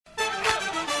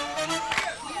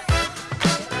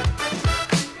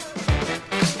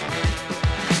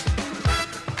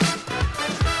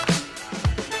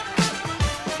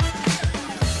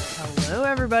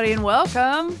everybody, and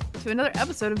welcome to another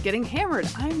episode of Getting Hammered.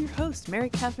 I'm your host, Mary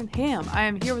Catherine Ham. I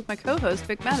am here with my co-host,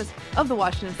 Vic Mattis of the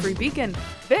Washington Free Beacon.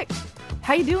 Vic,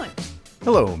 how you doing?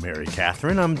 Hello, Mary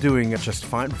Catherine. I'm doing just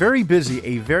fine. Very busy,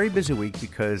 a very busy week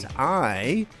because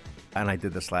I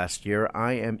did this last year,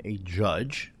 I am a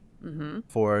judge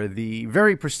for the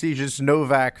very prestigious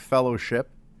Novak Fellowship.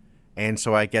 And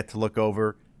so I get to look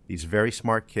over these very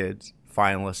smart kids,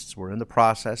 finalists. We're in the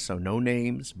process, so no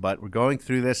names, but we're going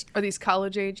through this. Are these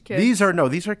college-age kids? These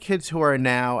are kids who are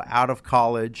now out of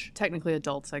college. Technically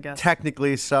adults, I guess.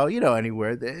 Technically, so,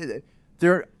 anywhere.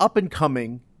 They're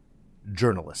up-and-coming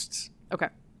journalists. Okay.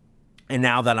 And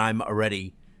now that I'm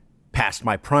already past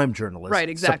my prime journalist, right,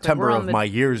 exactly. September of my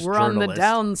year's we're journalist. We're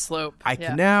on the downslope. I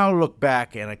can now look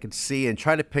back and I can see and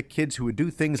try to pick kids who would do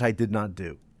things I did not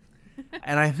do.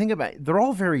 And I think about it, they're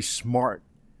all very smart.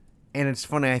 And it's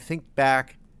funny, I think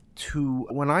back to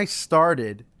when I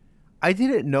started, I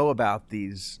didn't know about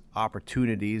these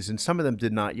opportunities, and some of them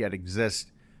did not yet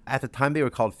exist. At the time, they were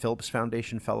called Phillips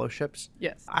Foundation Fellowships.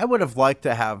 Yes. I would have liked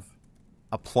to have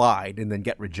applied and then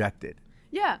get rejected.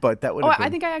 Yeah. But that would have been... I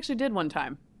think I actually did one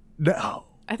time. No.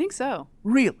 I think so.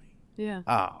 Really? Yeah.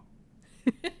 Oh.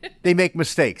 They make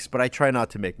mistakes, but I try not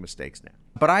to make mistakes now.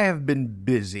 But I have been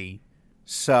busy,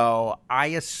 so I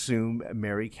assume,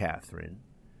 Mary Catherine,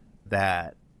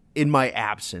 that in my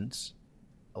absence,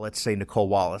 let's say Nicole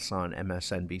Wallace on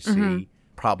MSNBC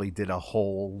probably did a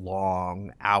whole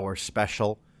long hour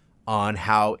special on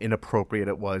how inappropriate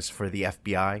it was for the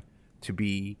FBI to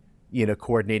be,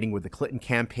 coordinating with the Clinton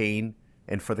campaign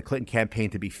and for the Clinton campaign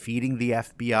to be feeding the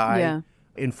FBI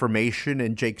information,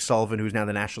 and Jake Sullivan, who's now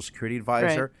the National Security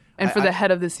Advisor. Right. And for the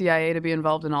head of the CIA to be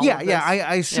involved in all of this. Yeah,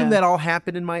 I assume that all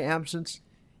happened in my absence.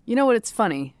 You know what? It's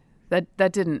funny.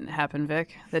 That didn't happen,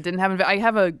 Vic. That didn't happen. I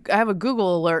have a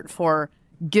Google alert for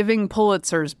giving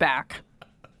Pulitzers back.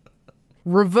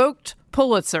 Revoked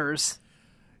Pulitzers.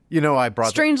 I brought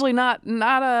strangely not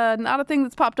a thing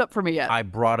that's popped up for me yet. I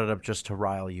brought it up just to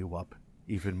rile you up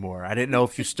even more. I didn't know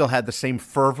if you still had the same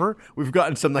fervor. We've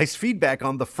gotten some nice feedback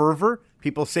on the fervor.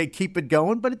 People say keep it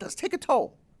going, but it does take a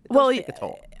toll. Take a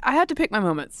toll. I had to pick my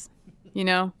moments,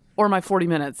 or my 40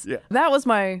 minutes. Yeah. That was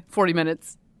my 40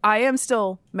 minutes. I am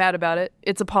still mad about it.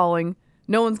 It's appalling.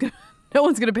 No one's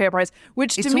gonna pay a price.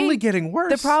 Which to me, it's only getting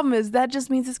worse. The problem is that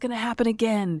just means it's going to happen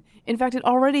again. In fact, it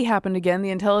already happened again. The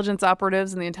intelligence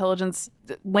operatives and the intelligence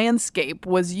landscape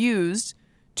was used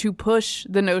to push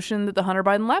the notion that the Hunter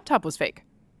Biden laptop was fake,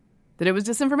 that it was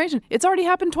disinformation. It's already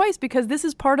happened twice because this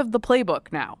is part of the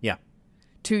playbook now. Yeah.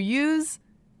 To use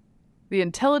the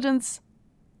intelligence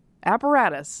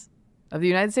apparatus of the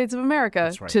United States of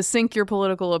America to sink your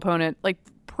political opponent,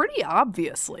 pretty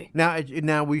obviously.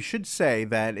 Now we should say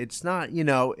that it's not,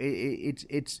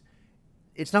 it's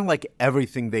not like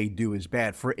everything they do is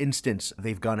bad. For instance,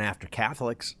 they've gone after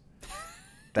Catholics.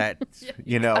 That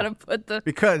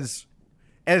because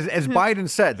as Biden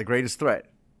said, the greatest threat,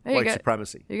 white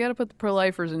supremacy. You got to put the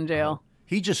pro-lifers in jail.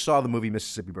 He just saw the movie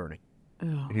Mississippi Burning. Oh,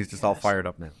 and he's just all fired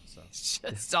up now. So.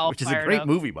 Just all which is fired a great up.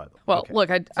 movie, by the way. Well, look,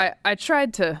 I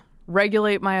tried to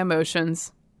regulate my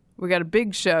emotions. We got a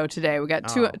big show today. We got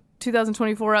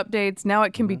 2024 updates. Now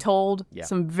it can be told. Yeah.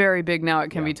 Some very big now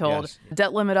it can be told. Yes.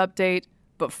 Debt limit update.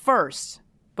 But first,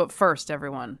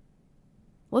 everyone,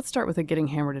 let's start with a Getting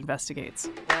Hammered Investigates.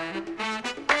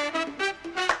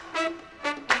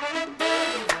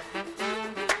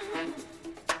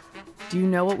 Do you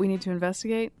know what we need to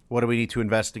investigate? What do we need to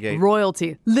investigate?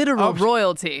 Royalty. Literal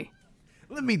royalty.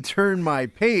 Let me turn my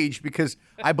page because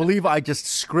I believe I just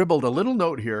scribbled a little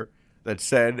note here that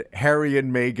said Harry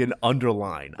and Meghan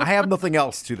underline. I have nothing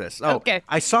else to this. Oh, okay.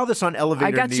 I saw this on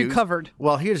Elevator News. I got you covered.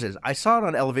 Well, here's this. I saw it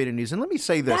on Elevator News, and let me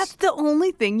say this. That's the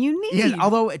only thing you need. Yeah,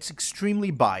 although it's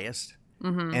extremely biased,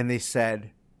 and they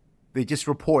just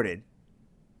reported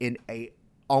in a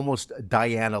almost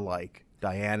Diana-like,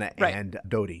 and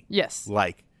Dodie. Yes.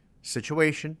 Like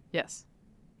situation. Yes.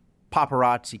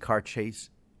 Paparazzi car chase,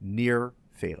 near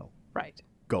fatal. Right.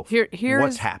 Go.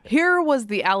 What's happened? Here was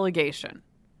the allegation.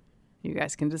 You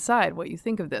guys can decide what you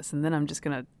think of this, and then I'm just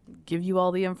going to give you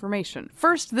all the information.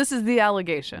 First, this is the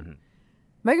allegation.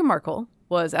 Meghan Markle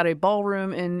was at a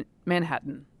ballroom in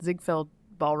Manhattan, Ziegfeld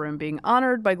Ballroom, being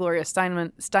honored by Gloria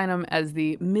Steinem as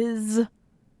the Ms.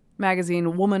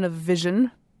 Magazine Woman of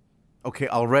Vision. Okay,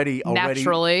 already.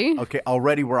 Naturally. Okay,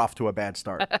 already we're off to a bad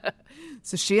start.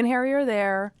 So she and Harry are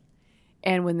there,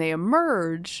 and when they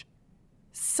emerge,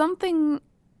 something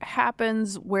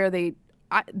happens where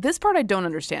this part I don't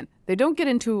understand. They don't get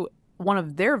into one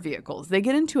of their vehicles. They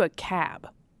get into a cab.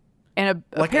 And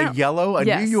a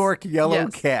New York yellow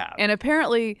cab. And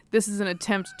apparently this is an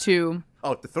attempt to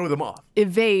throw them off.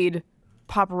 Evade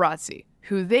paparazzi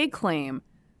who they claim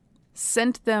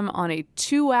sent them on a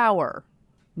 2-hour,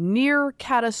 near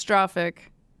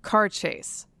catastrophic car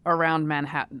chase around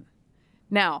Manhattan.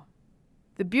 Now,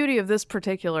 the beauty of this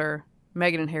particular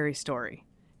Meghan and Harry story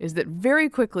is that very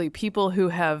quickly people who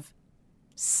have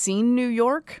seen New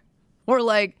York were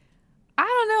like, I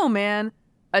don't know, man,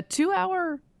 a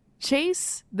 2-hour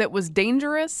chase that was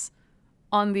dangerous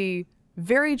on the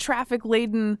very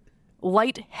traffic-laden,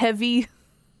 light-heavy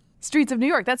streets of New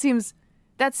York. That seems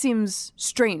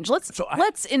strange.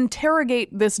 Let's interrogate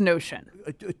this notion.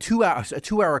 A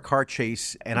 2-hour car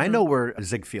chase, and I know where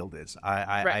Ziegfeld is.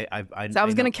 I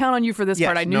was going to count on you for this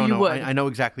part. I knew you would. I know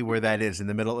exactly where that is, in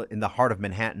the heart of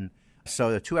Manhattan.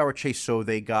 So the 2-hour chase, so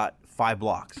they got 5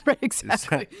 blocks. Right,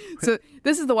 exactly. So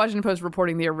this is the Washington Post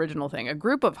reporting the original thing. A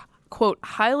group of, quote,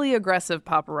 highly aggressive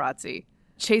paparazzi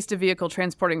chased a vehicle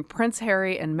transporting Prince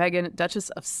Harry and Meghan, Duchess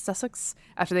of Sussex,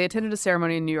 after they attended a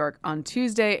ceremony in New York on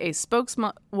Tuesday, a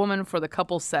spokeswoman for the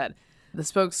couple said. The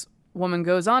spokeswoman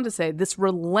goes on to say, this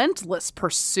relentless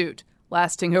pursuit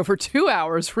lasting over 2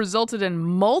 hours resulted in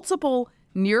multiple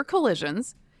near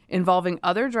collisions involving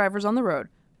other drivers on the road,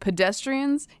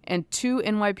 pedestrians, and 2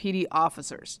 NYPD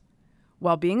officers.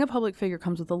 While being a public figure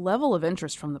comes with a level of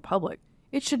interest from the public,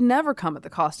 it should never come at the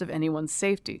cost of anyone's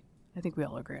safety. I think we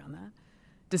all agree on that.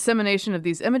 Dissemination of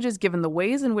these images, given the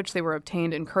ways in which they were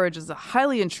obtained, encourages a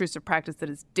highly intrusive practice that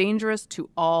is dangerous to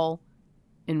all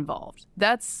involved.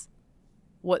 That's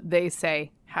what they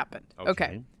say happened.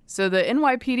 Okay. So the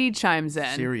NYPD chimes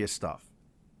in. Serious stuff.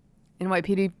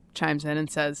 NYPD chimes in and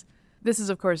says, this is,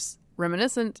 of course,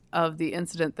 reminiscent of the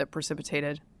incident that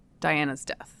precipitated Diana's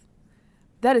death.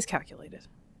 That is calculated.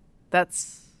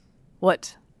 That's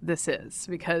what this is,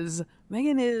 because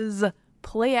Meghan is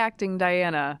play-acting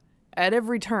Diana at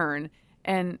every turn,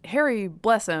 and Harry,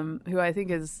 bless him, who I think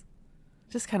is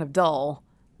just kind of dull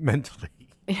mentally.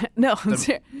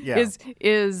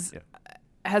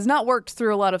 Has not worked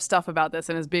through a lot of stuff about this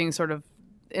and is being sort of,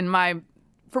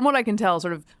 from what I can tell,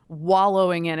 sort of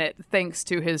wallowing in it thanks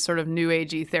to his sort of new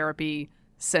agey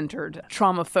therapy-centered,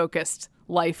 trauma-focused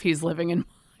life he's living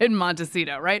in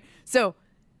Montecito, right? So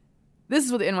this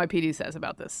is what the NYPD says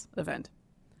about this event.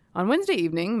 On Wednesday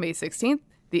evening, May 16th,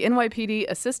 the NYPD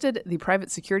assisted the private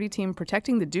security team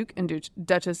protecting the Duke and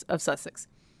Duchess of Sussex.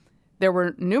 There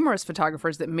were numerous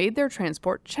photographers that made their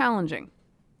transport challenging.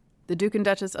 The Duke and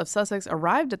Duchess of Sussex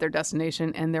arrived at their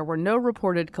destination, and there were no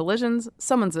reported collisions,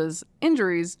 summonses,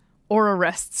 injuries, or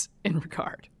arrests in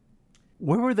regard.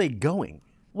 Where were they going?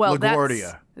 Well,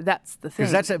 LaGuardia. That's the thing.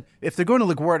 Because if they're going to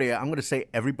LaGuardia, I'm going to say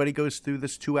everybody goes through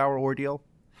this 2-hour ordeal.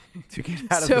 To get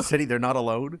out of the city, they're not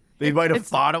alone. They might have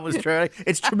thought it was traumatic.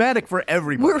 It's traumatic for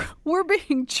everybody. We're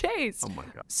being chased. Oh my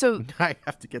God. So I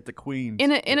have to get the queen.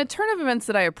 In a turn of events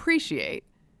that I appreciate,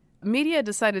 media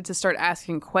decided to start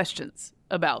asking questions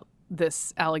about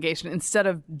this allegation instead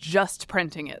of just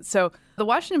printing it. So the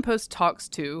Washington Post talks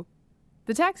to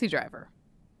the taxi driver.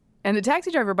 And the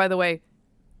taxi driver, by the way,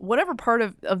 whatever part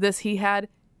of this he had,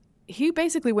 he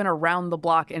basically went around the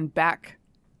block and back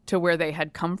to where they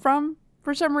had come from.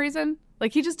 For some reason,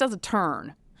 like he just does a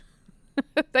turn.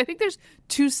 I think there's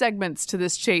 2 segments to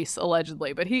this chase,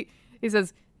 allegedly, but he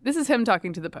says, this is him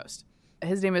talking to the Post.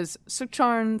 His name is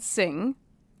Sucharn Singh.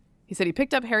 He said he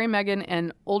picked up Harry, Meghan,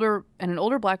 and an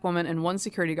older black woman and 1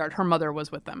 security guard. Her mother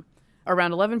was with them.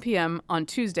 Around 11 p.m. on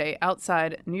Tuesday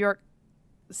outside New York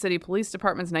City Police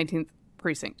Department's 19th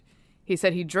precinct. He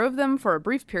said he drove them for a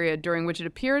brief period during which it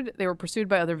appeared they were pursued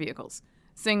by other vehicles.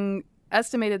 Singh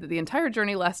estimated that the entire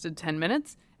journey lasted 10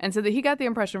 minutes and said that he got the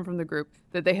impression from the group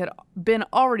that they had been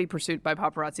already pursued by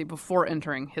paparazzi before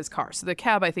entering his car. So the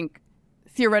cab, I think,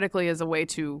 theoretically is a way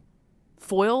to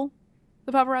foil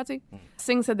the paparazzi.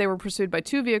 Singh said they were pursued by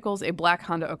 2 vehicles, a black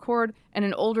Honda Accord and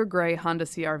an older gray Honda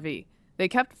CR-V. They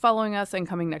kept following us and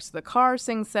coming next to the car,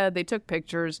 Singh said. They took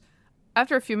pictures.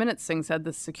 After a few minutes, Singh said,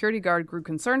 the security guard grew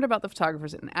concerned about the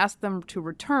photographers and asked them to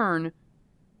return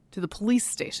to the police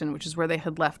station, which is where they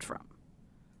had left from.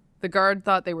 The guard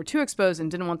thought they were too exposed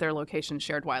and didn't want their location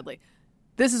shared widely.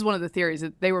 This is one of the theories,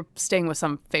 that they were staying with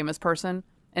some famous person,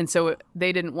 and so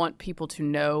they didn't want people to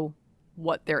know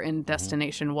what their end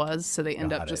destination was, so they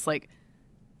end up just like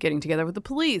getting together with the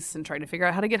police and trying to figure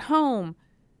out how to get home.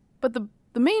 But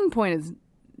the main point is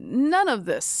none of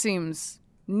this seems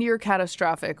near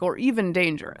catastrophic or even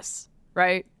dangerous,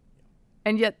 right?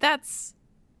 And yet that's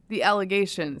the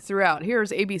allegation throughout.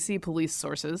 Here's ABC police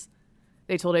sources.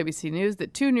 They told ABC News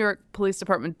that 2 New York Police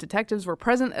Department detectives were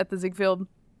present at the Ziegfeld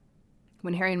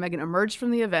when Harry and Meghan emerged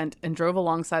from the event and drove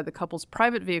alongside the couple's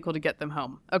private vehicle to get them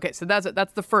home. Okay, so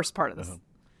that's the first part of this.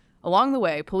 Along the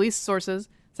way, police sources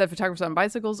Said photographers on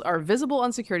bicycles are visible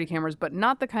on security cameras, but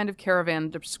not the kind of caravan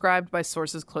described by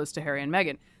sources close to Harry and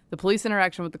Meghan. The police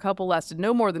interaction with the couple lasted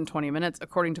no more than 20 minutes,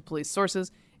 according to police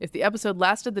sources. If the episode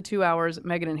lasted the 2 hours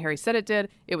Meghan and Harry said it did,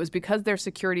 it was because their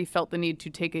security felt the need to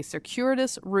take a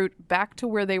circuitous route back to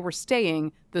where they were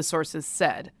staying, the sources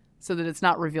said, so that it's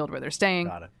not revealed where they're staying.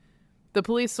 Got it. The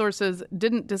police sources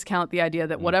didn't discount the idea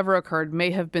that whatever occurred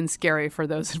may have been scary for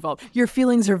those involved. Your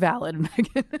feelings are valid,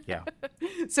 Meghan. Yeah.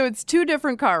 So it's 2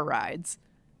 different car rides.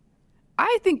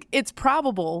 I think it's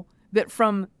probable that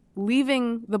from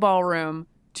leaving the ballroom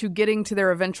to getting to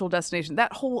their eventual destination,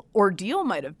 that whole ordeal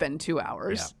might have been 2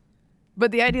 hours. Yeah.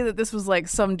 But the idea that this was like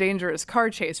some dangerous car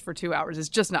chase for 2 hours is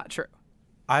just not true.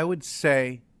 I would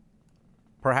say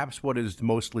perhaps what is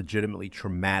most legitimately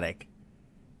traumatic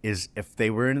is if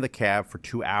they were in the cab for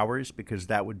 2 hours, because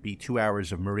that would be 2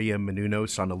 hours of Maria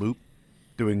Menounos on a loop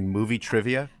doing movie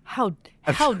trivia. How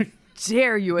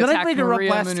dare you attack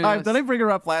Maria Menounos? Did I bring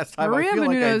her up last time? Maria I feel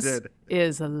Menounos like I did.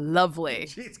 is lovely.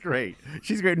 She's great.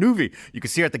 She's a great movie. You can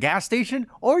see her at the gas station,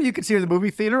 or you can see her in the movie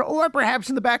theater, or perhaps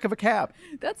in the back of a cab.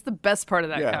 That's the best part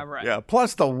of that cab ride. Yeah,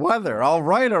 plus the weather. All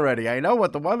right already. I know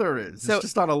what the weather is. So, it's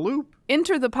just on a loop.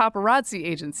 Enter the paparazzi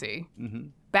agency,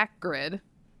 Backgrid.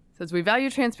 Says, we value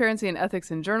transparency and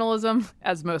ethics in journalism,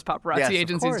 as most paparazzi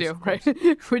agencies do, right?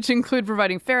 Which include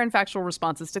providing fair and factual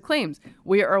responses to claims.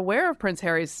 We are aware of Prince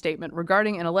Harry's statement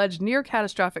regarding an alleged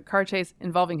near-catastrophic car chase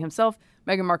involving himself,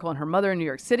 Meghan Markle, and her mother in New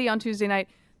York City on Tuesday night.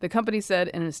 The company said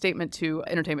in a statement to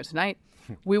Entertainment Tonight,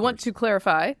 we want to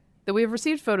clarify that we have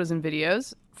received photos and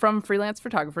videos from freelance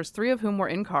photographers, 3 of whom were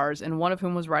in cars and 1 of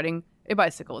whom was riding a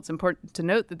bicycle. It's important to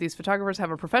note that these photographers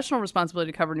have a professional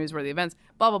responsibility to cover newsworthy events,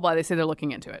 blah, blah, blah. They say they're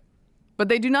looking into it. But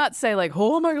they do not say like,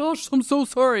 oh my gosh, I'm so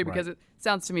sorry, because it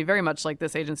sounds to me very much like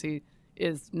this agency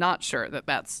is not sure that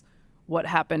that's what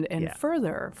happened. And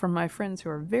further, from my friends who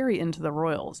are very into the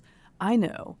royals, I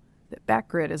know that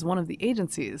Backgrid is one of the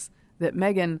agencies that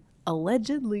Meghan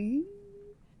allegedly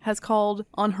has called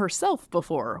on herself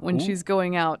before when she's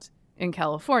going out in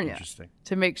California. Interesting.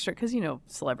 To make sure, because,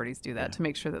 celebrities do that, to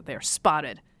make sure that they're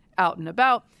spotted out and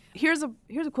about. Here's a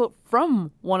quote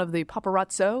from one of the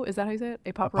paparazzo. Is that how you say it?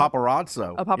 A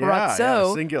paparazzo. A paparazzo.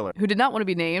 Yeah, singular. Who did not want to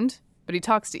be named, but he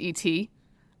talks to ET.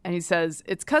 And he says,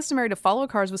 it's customary to follow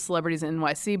cars with celebrities in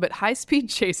NYC, but high-speed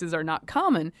chases are not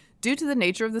common due to the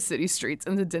nature of the city's streets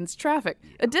and the dense traffic.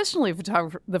 Additionally,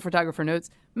 the photographer notes,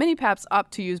 many paps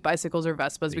opt to use bicycles or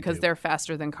Vespas because they're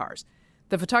faster than cars.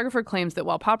 The photographer claims that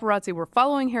while paparazzi were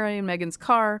following Harry and Meghan's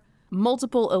car,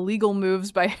 multiple illegal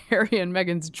moves by Harry and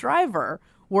Meghan's driver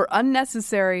were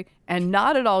unnecessary and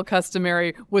not at all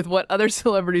customary with what other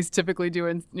celebrities typically do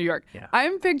in New York. Yeah.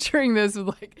 I'm picturing this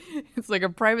with it's like a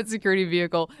private security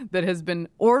vehicle that has been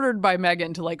ordered by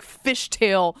Meghan to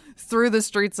fishtail through the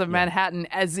streets of Manhattan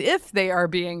as if they are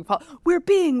being we're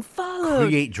being followed.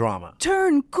 Create drama.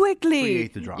 Turn quickly.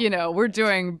 Create the drama. We're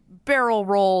doing barrel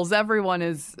rolls. Everyone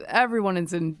is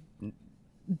in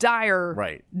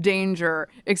dire danger,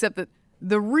 except that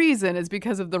the reason is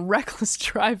because of the reckless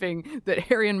driving that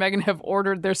Harry and Meghan have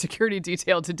ordered their security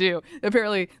detail to do.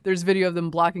 Apparently, there's video of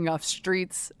them blocking off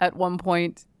streets at one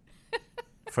point.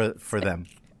 For them.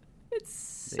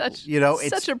 It's such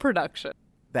a production.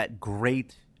 That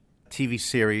great TV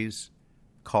series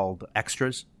called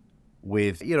Extras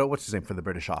with, what's his name for the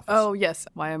British Office? Oh, yes.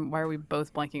 Why are we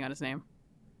both blanking on his name?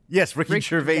 Yes, Ricky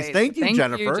Gervais. Thank you,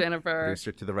 Jennifer. Thank you, Jennifer.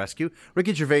 Producer to the rescue.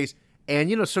 Ricky Gervais. And,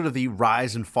 sort of the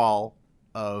rise and fall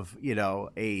of,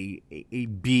 a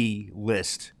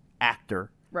B-list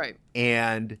actor. Right.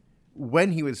 And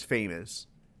when he was famous,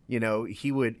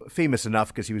 famous enough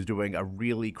because he was doing a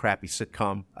really crappy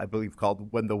sitcom, I believe,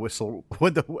 called When the Whistle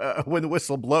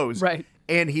Blows. Right.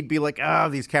 And he'd be like,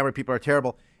 these camera people are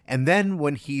terrible. And then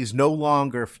when he's no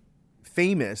longer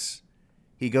famous,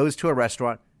 he goes to a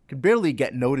restaurant, can barely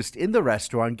get noticed in the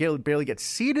restaurant, barely get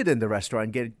seated in the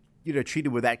restaurant, get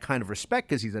treated with that kind of respect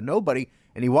because he's a nobody.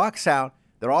 And he walks out.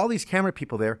 There are all these camera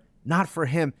people there, not for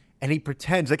him. And he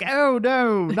pretends like, oh,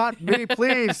 no, not me.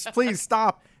 Please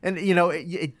stop. And,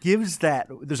 it gives that.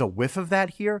 There's a whiff of that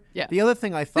here. Yeah. The other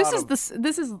thing I thought this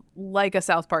is like a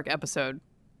South Park episode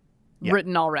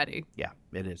written already. Yeah,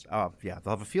 it is. Oh, yeah.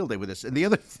 They'll have a field day with this. And the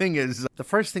other thing is, the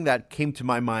first thing that came to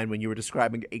my mind when you were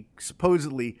describing a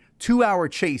supposedly 2-hour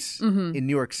chase in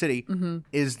New York City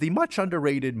is the much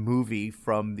underrated movie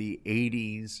from the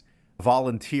 80s,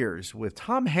 Volunteers, with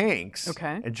Tom Hanks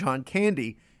and John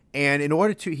Candy. And in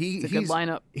order to, it's a good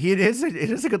lineup. It is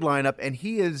a good lineup. And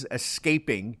he is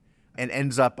escaping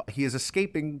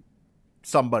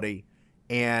somebody,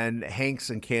 and Hanks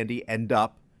and Candy end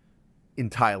up in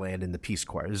Thailand in the Peace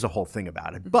Corps. There's a whole thing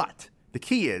about it. But the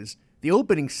key is the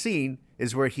opening scene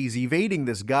is where he's evading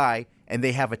this guy, and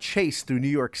they have a chase through New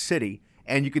York City.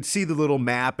 And you can see the little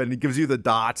map, and it gives you the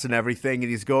dots and everything. And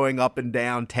he's going up and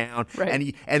down town,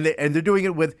 right. and they're doing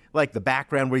it with like the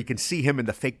background where you can see him in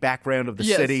the fake background of the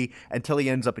city until he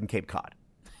ends up in Cape Cod,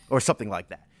 or something like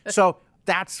that. So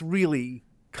that's really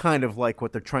kind of like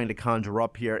what they're trying to conjure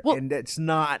up here, and it's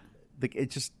not.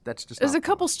 That's just. There's a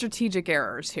couple strategic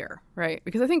errors here, right?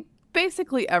 Because I think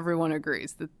basically everyone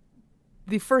agrees that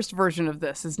the first version of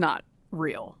this is not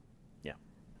real. Yeah,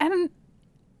 and.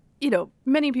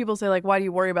 Many people say, like, why do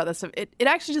you worry about this stuff? It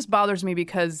actually just bothers me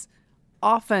because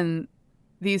often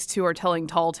these two are telling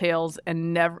tall tales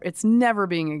and it's never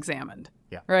being examined.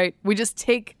 Yeah. Right? We just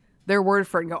take their word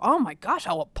for it and go, oh my gosh,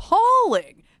 how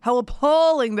appalling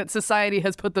that society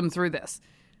has put them through this.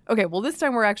 Okay, well, this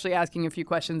time we're actually asking a few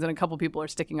questions and a couple people are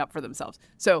sticking up for themselves.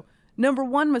 So, number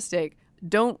one mistake,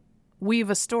 don't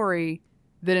weave a story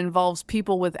that involves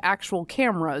people with actual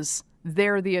cameras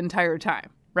there the entire time.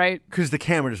 Right? Because the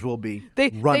cameras will be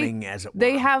running as it were.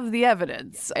 They have the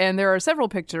evidence. And there are several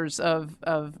pictures of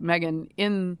Meghan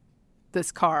in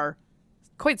this car,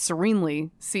 quite serenely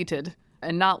seated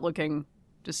and not looking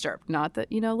disturbed. Not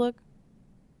that, look,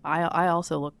 I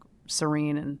also look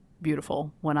serene and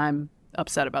beautiful when I'm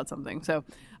upset about something. So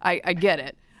I get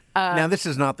it. Now, this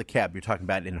is not the cab you're talking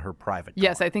about in her private car.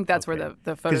 Yes, I think that's where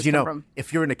the photos come from.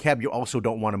 If you're in a cab, you also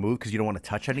don't want to move because you don't want to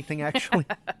touch anything, actually.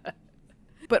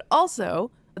 But also,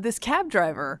 this cab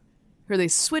driver, who they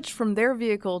switched from their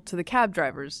vehicle to the cab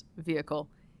driver's vehicle,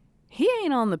 he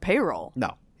ain't on the payroll.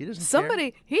 No, he doesn't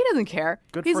care. He doesn't care.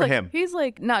 Good for him. He's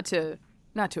like, not to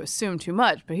assume too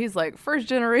much, but he's like first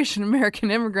generation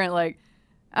American immigrant. Like,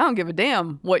 I don't give a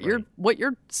damn what your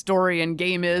story and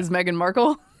game is, Meghan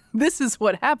Markle. This is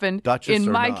what happened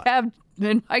in my cab.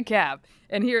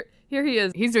 And here he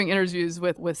is. He's doing interviews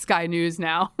with Sky News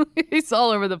now. He's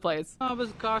all over the place. I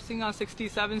was crossing on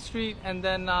 67th Street, and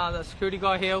then the security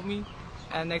guard hailed me.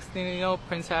 And next thing you know,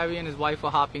 Prince Harry and his wife were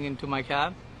hopping into my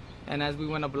cab. And as we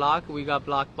went a block, we got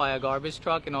blocked by a garbage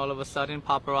truck, and all of a sudden,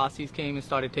 paparazzis came and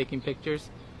started taking pictures.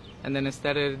 And then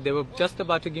they were just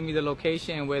about to give me the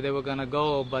location and where they were gonna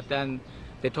go, but then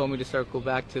they told me to circle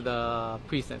back to the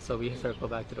precinct, so we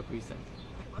circled back to the precinct.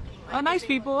 Nice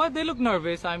people. They look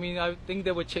nervous. I mean, I think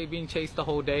they were being chased the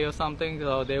whole day or something,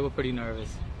 so they were pretty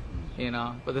nervous,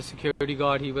 But the security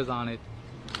guard, he was on it.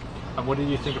 And what do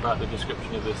you think about the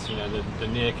description of this, the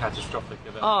near catastrophic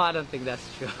event? Oh, I don't think that's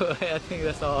true. I think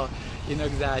that's all,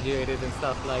 exaggerated and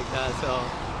stuff like that, so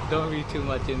don't read too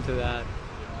much into that,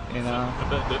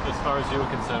 But as far as you were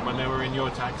concerned, when they were in your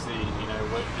taxi,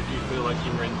 did you feel like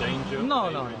you were in danger? No.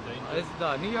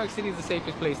 New York City is the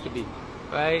safest place to be,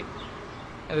 right?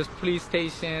 And there's police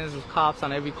stations, there's cops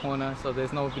on every corner, so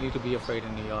there's nobody to be afraid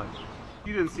in New York.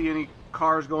 You didn't see any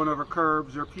cars going over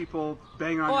curbs or people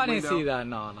banging on your window? I didn't see that.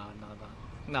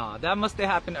 No, that must have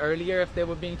happened earlier if they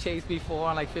were being chased before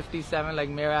on like 57, like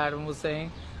Mayor Adam was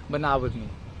saying, but not with me.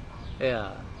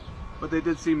 Yeah. But they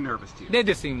did seem nervous to you? They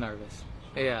did seem nervous.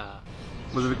 Yeah.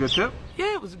 Was it a good tip?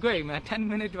 Yeah, it was great, man.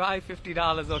 10-minute drive,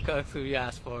 $50, what that's what you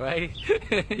asked for, right?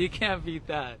 You can't beat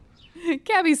that.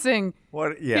 Cabby Singh.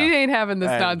 What? Yeah. He ain't having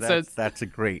this nonsense. That's a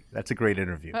great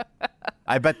interview.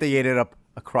 I bet they ate it up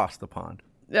across the pond.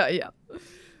 Yeah.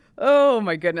 Oh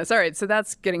my goodness. All right, so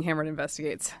that's Getting Hammered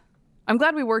Investigates. I'm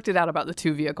glad we worked it out about the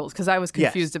two vehicles because I was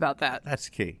confused about that. That's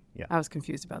key. Yeah. I was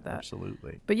confused about that.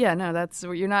 Absolutely. But yeah, no, that's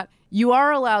you're not. You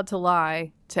are allowed to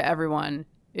lie to everyone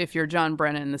if you're John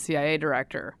Brennan, the CIA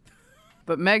director.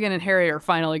 But Meghan and Harry are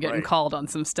finally getting called on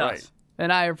some stuff,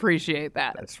 and I appreciate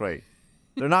that. That's right.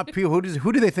 They're not people.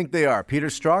 Who do they think they are? Peter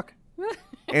Strzok?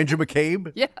 Andrew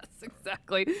McCabe? Yes,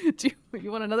 exactly. Do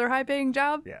you want another high-paying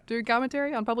job? Yeah. Doing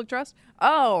commentary on public trust?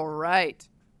 All right.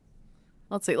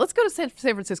 Let's see. Let's go to San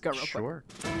Francisco real quick. Sure.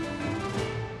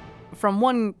 From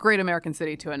one great American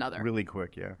city to another. Really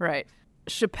quick, yeah. Right.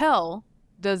 Chappelle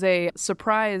does a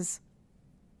surprise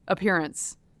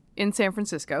appearance in San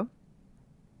Francisco,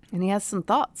 and he has some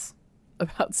thoughts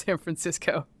about San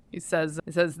Francisco. He says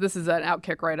this is an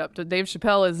Outkick write-up. Dave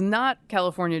Chappelle is not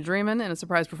California dreamin'. In a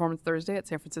surprise performance Thursday at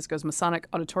San Francisco's Masonic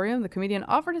Auditorium, the comedian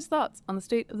offered his thoughts on the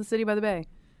state of the city by the bay.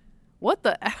 What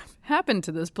the F happened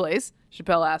to this place?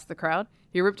 Chappelle asked the crowd.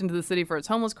 He ripped into the city for its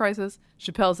homeless crisis.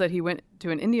 Chappelle said he went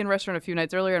to an Indian restaurant a few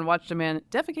nights earlier and watched a man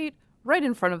defecate right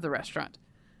in front of the restaurant.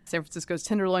 San Francisco's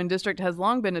Tenderloin district has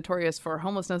long been notorious for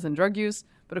homelessness and drug use,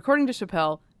 but according to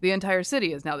Chappelle, the entire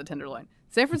city is now the Tenderloin.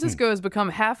 San Francisco has become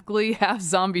half Glee, half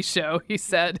zombie show, he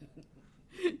said.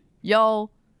 Y'all,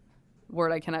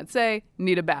 word I cannot say,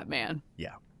 need a Batman.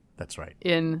 Yeah, that's right.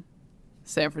 In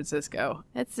San Francisco.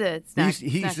 It's He not. used, he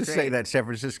it's used not to great. say that San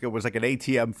Francisco was like an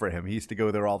ATM for him. He used to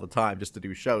go there all the time just to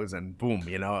do shows, and boom,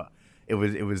 it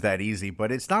was that easy.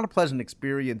 But it's not a pleasant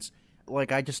experience.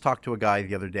 Like, I just talked to a guy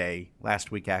the other day,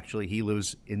 last week actually. He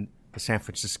lives in the San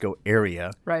Francisco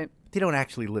area. Right. They don't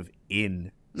actually live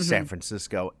in San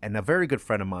Francisco. And a very good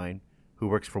friend of mine who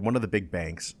works for one of the big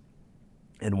banks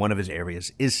in one of his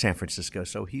areas is San Francisco,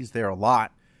 so he's there a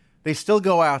lot. They still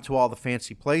go out to all the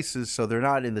fancy places, so they're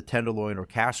not in the Tenderloin or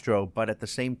Castro, but at the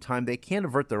same time, they can't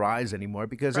avert their eyes anymore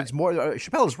because it's more,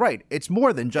 Chappelle is right, it's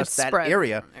more than just It's that spread.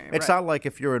 area. Right. It's not like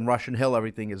if you're in Russian Hill,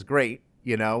 everything is great,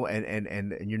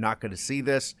 and you're not going to see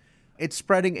this. It's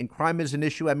spreading, and crime is an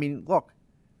issue. I mean, look,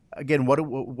 again, what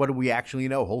do we actually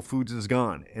know? Whole Foods is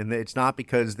gone, and it's not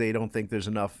because they don't think there's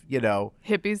enough,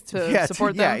 Hippies to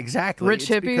support them. Yeah, exactly. Rich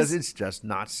it's hippies. because it's just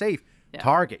not safe. Yeah.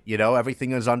 Target,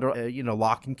 everything is under,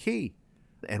 lock and key.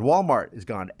 And Walmart is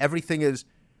gone.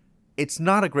 It's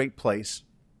not a great place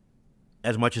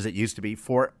as much as it used to be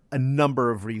for a number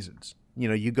of reasons.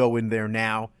 You go in there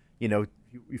now,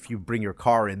 if you bring your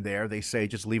car in there, they say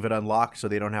just leave it unlocked so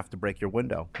they don't have to break your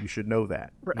window. You should know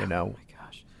that, Oh my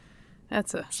gosh.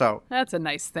 That's a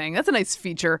nice thing. That's a nice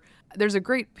feature. There's a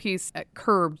great piece at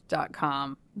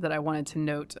curbed.com that I wanted to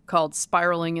note called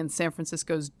Spiraling in San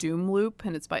Francisco's Doom Loop,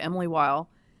 and it's by Emily Weil.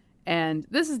 And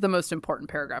this is the most important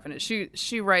paragraph in it.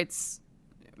 She writes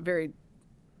very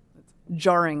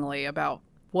jarringly about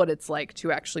what it's like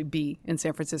to actually be in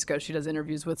San Francisco. She does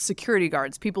interviews with security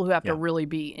guards, people who have to really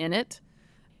be in it.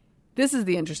 This is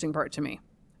the interesting part to me.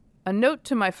 A note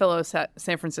to my fellow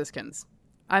San Franciscans.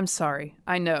 I'm sorry.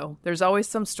 I know. There's always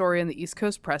some story in the East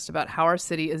Coast press about how our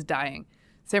city is dying.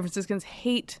 San Franciscans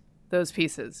hate those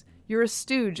pieces. You're a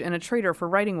stooge and a traitor for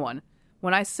writing one.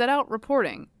 When I set out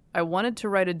reporting, I wanted to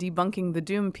write a debunking the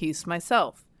doom piece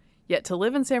myself. Yet to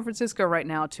live in San Francisco right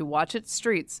now, to watch its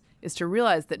streets, is to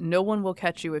realize that no one will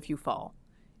catch you if you fall.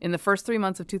 In the first 3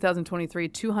 months of 2023,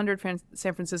 200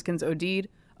 San Franciscans OD'd,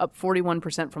 up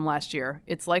 41% from last year.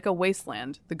 It's like a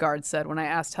wasteland, the guard said when I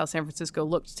asked how San Francisco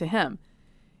looked to him.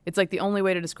 It's like the only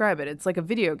way to describe it. It's like a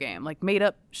video game, like made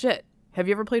up shit. Have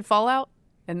you ever played Fallout?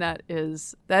 And that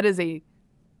is a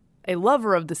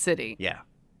lover of the city. Yeah.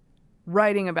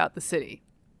 Writing about the city.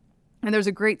 And there's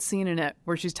a great scene in it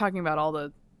where she's talking about all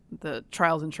the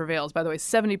trials and travails. By the way,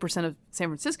 70% of San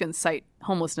Franciscans cite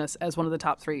homelessness as one of the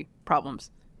top 3 problems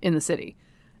in the city,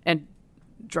 and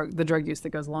the drug use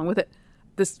that goes along with it.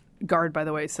 This guard, by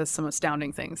the way, says some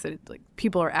astounding things that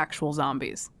people are actual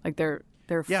zombies. Like their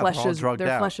flesh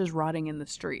is rotting in the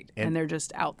street, and they're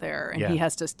just out there. And he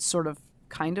has to sort of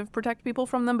kind of protect people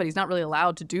from them, but he's not really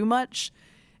allowed to do much.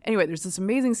 Anyway, there's this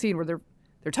amazing scene where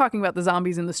they're talking about the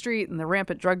zombies in the street and the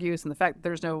rampant drug use and the fact that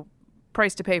there's no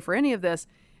price to pay for any of this.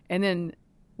 And then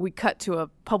we cut to a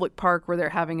public park where they're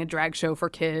having a drag show for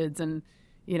kids. And,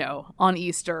 on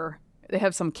Easter, they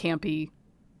have some campy,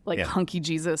 hunky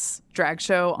Jesus drag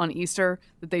show on Easter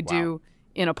that they do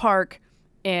in a park.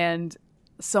 And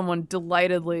someone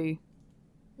delightedly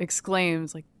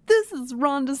exclaims, this is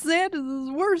Ron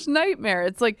DeSantis' worst nightmare.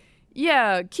 It's like,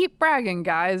 yeah, keep bragging,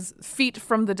 guys. Feet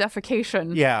from the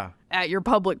defecation. Yeah. At your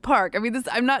public park. I mean,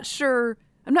 I'm not sure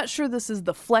this is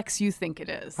the flex you think it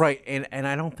is. Right, and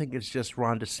I don't think it's just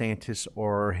Ron DeSantis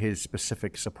or his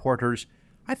specific supporters.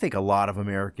 I think a lot of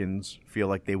Americans feel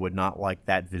like they would not like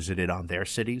that visited on their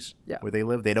cities where they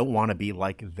live. They don't want to be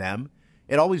like them.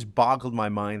 It always boggled my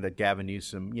mind that Gavin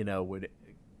Newsom, would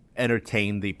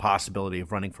entertain the possibility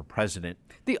of running for president.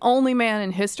 The only man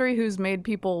in history who's made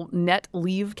people net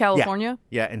leave California.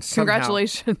 Yeah, and somehow,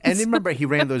 congratulations. And remember, he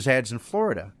ran those ads in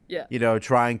Florida. Yeah.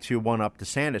 Trying to one-up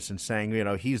DeSantis and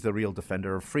saying, he's the real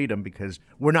defender of freedom because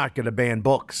we're not going to ban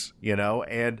books,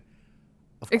 and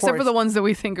except for the ones that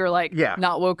we think are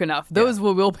not woke enough. Those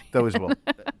will be. Those will.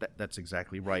 That's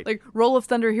exactly right. Like Roll of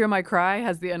Thunder, Hear My Cry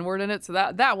has the N-word in it, so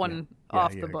that one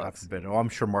off the books. Oh, I'm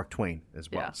sure Mark Twain as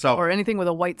well. Yeah. So, or anything with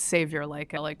a white savior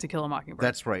like I Like to Kill a Mockingbird.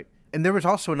 That's right. And there was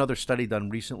also another study done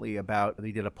recently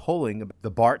they did a polling of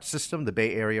the BART system, the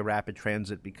Bay Area Rapid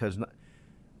Transit, because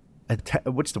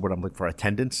what's the word I'm looking for?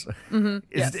 Attendance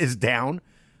is down.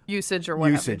 Usage or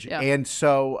whatever. Usage. Yeah. And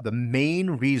so the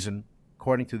main reason,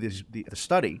 according to the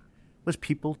study, was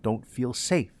people don't feel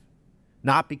safe.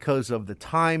 Not because of the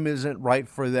time isn't right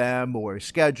for them or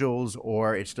schedules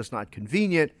or it's just not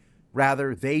convenient.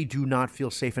 Rather, they do not feel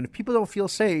safe. And if people don't feel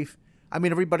safe, I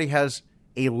mean, everybody has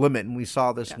a limit. And we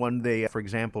saw this when they, for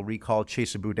example, recalled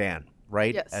Chesa Boudin,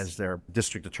 right, as their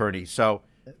district attorney. So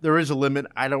there is a limit.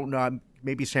 I don't know.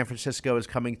 Maybe San Francisco is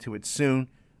coming to it soon.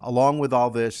 Along with all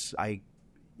this,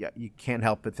 you can't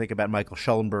help but think about Michael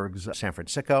Schellenberg's San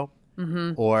Francisco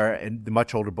or in the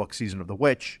much older book, Season of the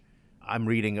Witch.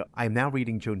 I'm now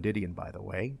reading Joan Didion, by the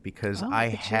way, because Oh,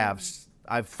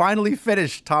 I've finally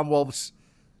finished Tom Wolfe's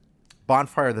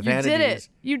Bonfire of the You Vanities. did it.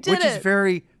 You did which it.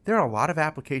 is there are a lot of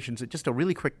applications. Just a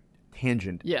really quick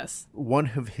tangent. Yes.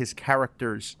 One of his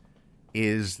characters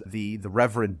is the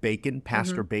Reverend Bacon,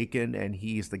 Pastor Mm-hmm. Bacon, and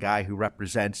he's the guy who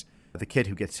represents the kid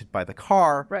who gets hit by the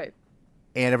car. Right.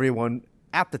 And everyone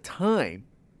at the time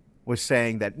was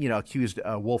saying that, accused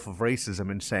Wolf of racism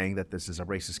and saying that this is a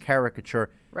racist caricature.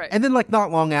 Right. And then,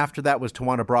 not long after that was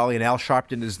Tawana Brawley, and Al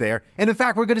Sharpton is there. And in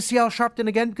fact, we're going to see Al Sharpton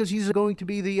again because he's going to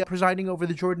be the presiding over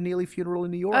the Jordan Neely funeral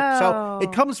in New York. So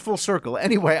it comes full circle.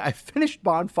 Anyway, I finished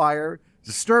Bonfire,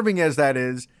 disturbing as that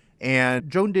is, and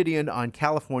Joan Didion on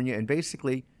California, and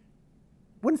basically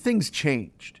when things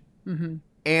changed and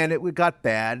it got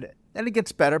bad, then it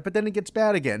gets better, but then it gets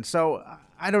bad again. So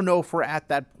I don't know if we're at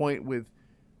that point with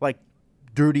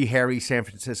Dirty Harry San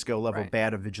Francisco level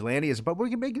bad of vigilantism, but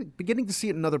we're beginning to see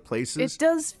it in other places. It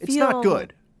does feel... It's not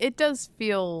good. It does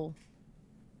feel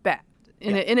bad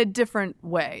in a different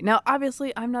way. Now,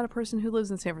 obviously, I'm not a person who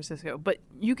lives in San Francisco, but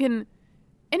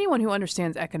anyone who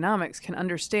understands economics can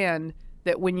understand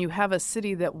that when you have a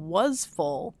city that was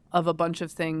full of a bunch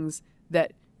of things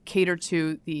that cater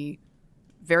to the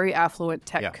very affluent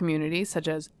tech community, such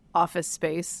as office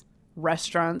space,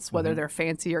 restaurants, whether they're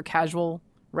fancy or casual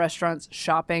restaurants,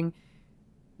 shopping.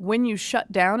 When you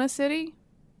shut down a city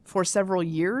for several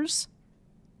years,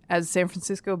 as San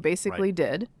Francisco basically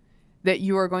did, that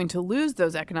you are going to lose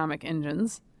those economic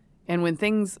engines. And when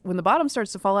the bottom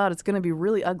starts to fall out, it's going to be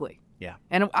really ugly. Yeah.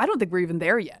 And I don't think we're even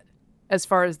there yet as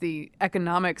far as the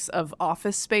economics of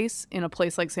office space in a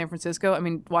place like San Francisco. I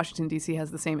mean, Washington, D.C.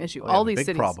 has the same issue. All these big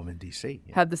cities problem in D.C.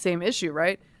 have the same issue,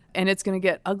 right? And it's going to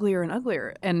get uglier and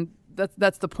uglier. And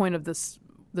that's the point of this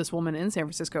woman in San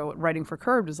Francisco writing for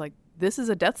Curbed is this is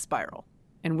a death spiral.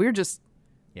 And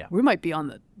we might be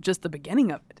on just the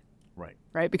beginning of it.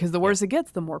 Right? Because the worse it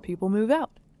gets, the more people move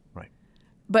out. Right.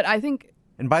 But I think...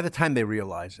 And by the time they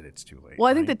realize it, it's too late. Well,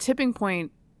 I think the tipping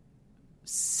point,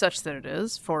 such that it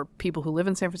is, for people who live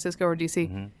in San Francisco or D.C.,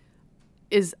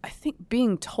 is, I think,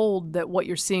 being told that what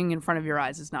you're seeing in front of your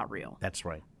eyes is not real. That's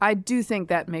right. I do think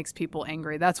that makes people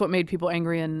angry. That's what made people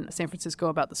angry in San Francisco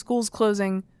about the schools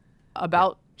closing,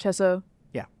 about Chesso.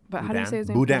 Yeah. But how do you say his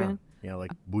name? Boudin.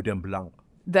 Boudin Blanc.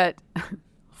 That,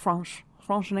 French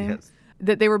name? Yes.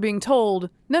 That they were being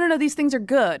told, no, these things are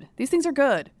good. These things are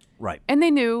good. Right. And they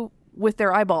knew with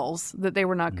their eyeballs that they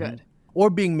were not good.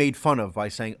 Or being made fun of by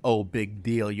saying, oh, big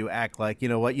deal. You act like, you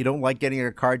know what, you don't like getting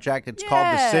a carjacked. It's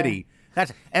called the city.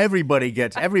 That's everybody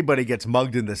gets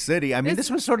mugged in the city. I mean, this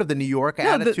was sort of the New York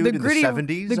attitude in the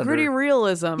 70s. The gritty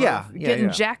realism of getting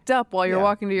jacked up while you're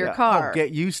walking to your car. Oh, get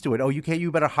used to it. Oh,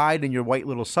 you better hide in your white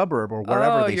little suburb or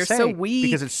wherever they you're say. So weak.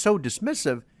 Because it's so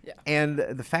dismissive. Yeah. And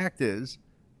the fact is,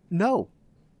 no.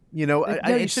 You at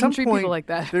shouldn't some treat point, people like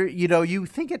that. You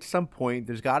think at some point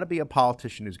there's got to be a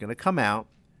politician who's going to come out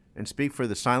and speak for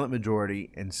the silent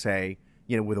majority and say,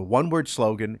 with a one-word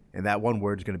slogan, and that one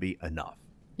word is going to be enough.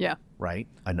 Yeah. Right?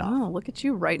 Enough. Oh, look at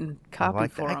you writing copy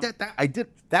for him. I did.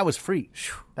 That was free.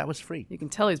 That was free. You can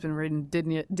tell he's been reading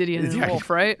Didion and Wolf,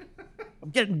 right? I'm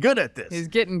getting good at this. He's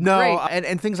getting great.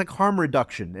 And things like harm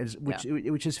reduction,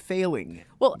 which is failing.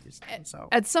 Well,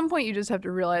 at some point you just have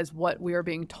to realize what we are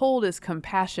being told is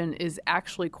compassion is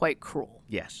actually quite cruel.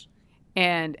 Yes.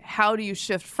 And how do you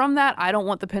shift from that? I don't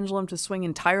want the pendulum to swing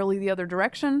entirely the other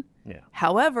direction. Yeah.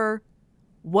 However,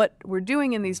 what we're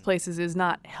doing in these places is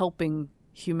not helping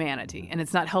humanity, and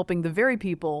it's not helping the very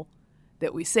people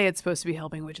that we say it's supposed to be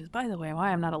helping, which is, by the way,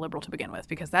 why I'm not a liberal to begin with,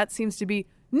 because that seems to be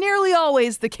nearly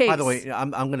always the case. By the way,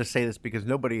 I'm going to say this because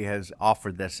nobody has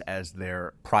offered this as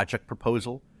their project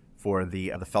proposal for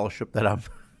the fellowship that I'm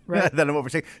that I'm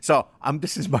overseeing. So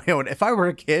this is my own. If I were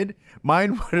a kid,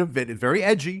 mine would have been very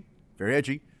edgy,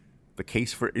 the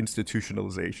case for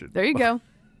institutionalization. There you go.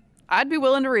 I'd be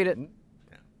willing to read it.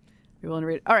 Be willing to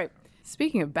read it. All right.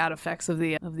 Speaking of bad effects of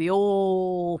the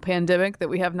old pandemic that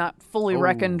we have not fully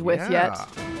reckoned with yet.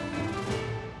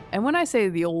 And when I say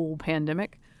the old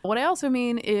pandemic, what I also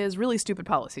mean is really stupid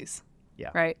policies. Yeah.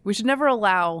 Right? We should never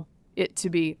allow it to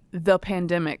be the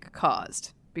pandemic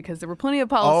caused, because there were plenty of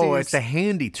policies. Oh, it's a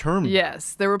handy term.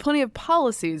 Yes. There were plenty of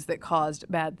policies that caused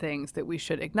bad things that we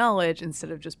should acknowledge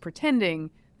instead of just pretending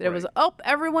that it was,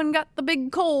 everyone got the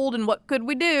big cold, and what could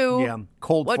we do? Yeah,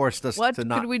 cold forced us to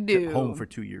not get home for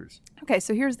 2 years. Okay,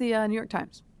 so here's the New York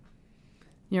Times.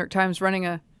 New York Times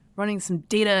running some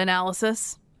data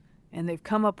analysis, and they've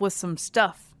come up with some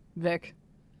stuff, Vic.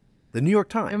 The New York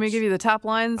Times. Let me give you the top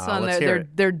lines on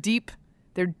their deep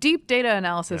data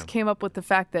analysis came up with the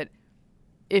fact that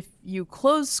if you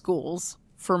close schools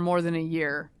for more than a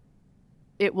year,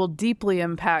 it will deeply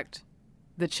impact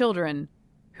the children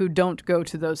who don't go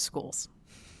to those schools.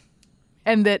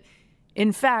 And that,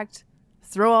 in fact,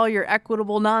 throw all your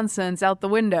equitable nonsense out the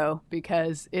window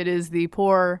because it is the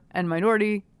poor and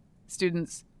minority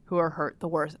students who are hurt the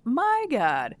worst. My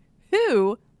God,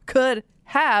 who could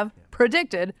have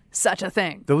predicted such a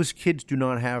thing? Those kids do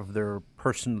not have their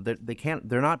person that they can't.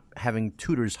 They're not having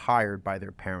tutors hired by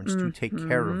their parents to take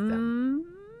care of them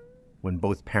when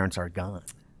both parents are gone.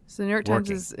 So the New York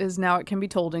Times is now at Can Be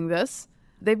Tolding this.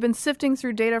 They've been sifting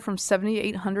through data from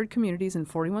 7,800 communities in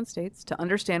 41 states to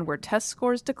understand where test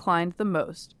scores declined the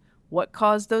most, what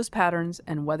caused those patterns,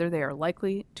 and whether they are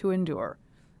likely to endure.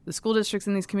 The school districts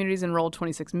in these communities enrolled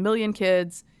 26 million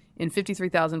kids in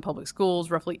 53,000 public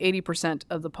schools, roughly 80%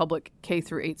 of the public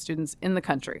K-8 students in the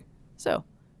country. So,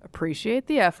 appreciate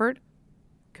the effort.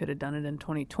 Could have done it in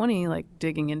 2020, like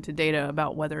digging into data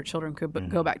about whether children could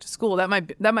go back to school. That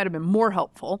might have been more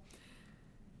helpful.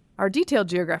 Our detailed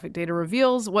geographic data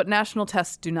reveals what national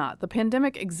tests do not. The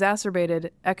pandemic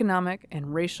exacerbated economic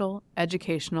and racial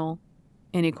educational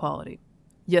inequality.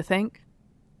 You think?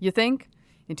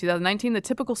 In 2019, the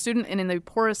typical student in the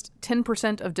poorest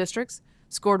 10% of districts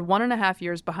scored 1.5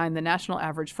 years behind the national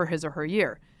average for his or her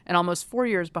year, and almost 4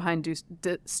 years behind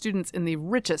students in the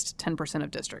richest 10%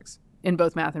 of districts in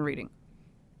both math and reading.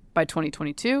 By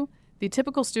 2022, the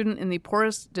typical student in the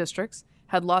poorest districts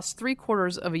had lost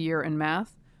 3/4 of a year in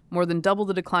math, more than double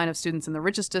the decline of students in the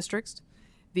richest districts.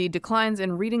 The declines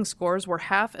in reading scores were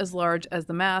half as large as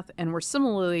the math and were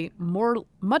similarly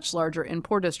much larger in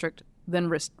poor district than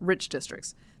rich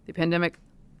districts. The pandemic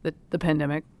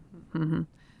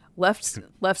left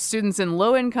students in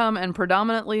low-income and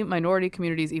predominantly minority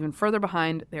communities even further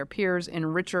behind their peers in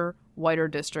richer, whiter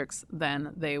districts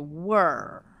than they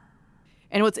were.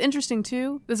 And what's interesting,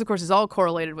 too, this, of course, is all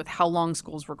correlated with how long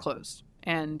schools were closed.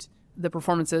 And the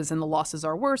performances and the losses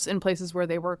are worse in places where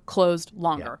they were closed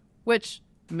longer, which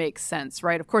makes sense,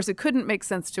 right? Of course, it couldn't make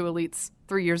sense to elites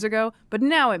 3 years ago, but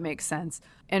now it makes sense.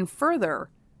 And further,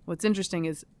 what's interesting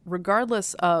is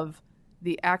regardless of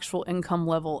the actual income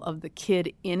level of the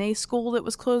kid in a school that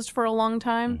was closed for a long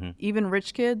time, even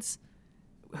rich kids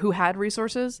who had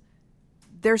resources,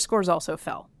 their scores also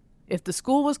fell. If the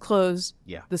school was closed,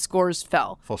 the scores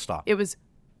fell. Full stop. It was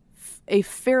a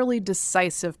fairly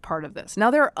decisive part of this. Now,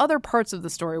 there are other parts of the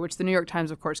story, which the New York Times,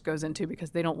 of course, goes into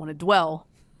because they don't want to dwell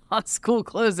on school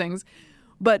closings.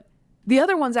 But the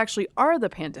other ones actually are the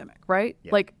pandemic, right?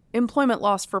 Like employment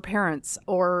loss for parents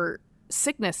or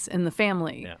sickness in the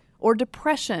family or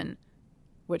depression,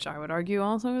 which I would argue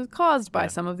also is caused by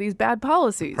some of these bad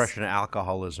policies. Depression,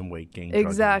 alcoholism, weight gain.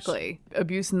 Exactly.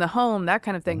 Abuse in the home, that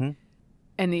kind of thing.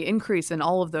 And the increase in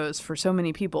all of those for so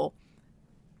many people.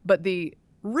 But the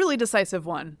really decisive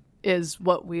one is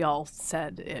what we all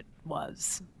said it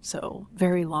was so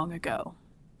very long ago.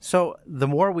 So the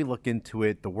more we look into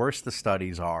it, the worse the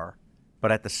studies are.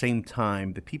 But at the same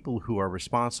time, the people who are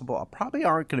responsible probably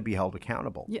aren't going to be held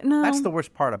accountable. No. That's the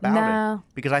worst part about it.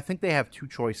 Because I think they have two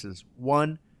choices.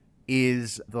 One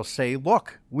is they'll say,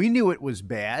 look, we knew it was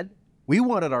bad. We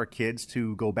wanted our kids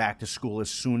to go back to school as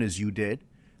soon as you did.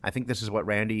 I think this is what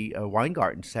Randi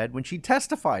Weingarten said when she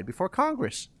testified before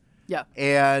Congress. Yeah.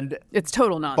 And it's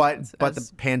total nonsense. But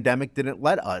the pandemic didn't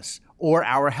let us, or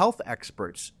our health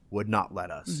experts would not let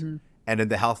us. And then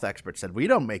the health experts said, we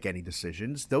don't make any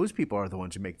decisions. Those people are the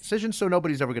ones who make decisions, so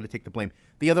nobody's ever going to take the blame.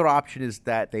 The other option is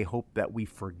that they hope that we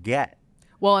forget.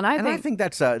 Well, and I think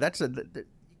that's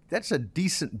a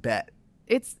decent bet.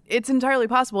 It's entirely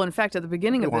possible. In fact, at the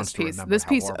beginning of this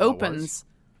piece opens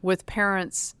with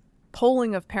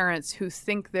polling of parents who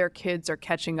think their kids are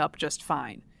catching up just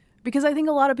fine. Because I think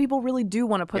a lot of people really do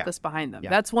want to put this behind them.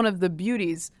 That's one of the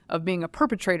beauties of being a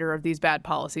perpetrator of these bad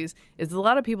policies, is a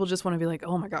lot of people just want to be like,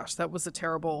 oh my gosh, that was a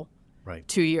terrible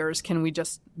 2 years. Can we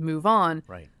just move on?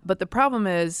 Right. But the problem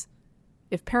is,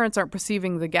 if parents aren't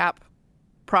perceiving the gap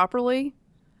properly,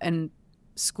 and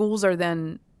schools are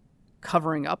then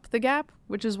covering up the gap,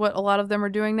 which is what a lot of them are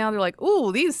doing now. They're like,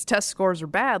 ooh, these test scores are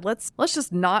bad. Let's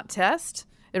just not test.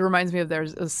 It reminds me of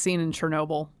there's a scene in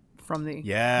Chernobyl from the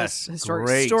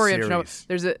historic story of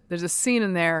Chernobyl. There's a scene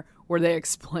in there where they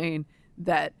explain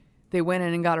that they went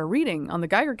in and got a reading on the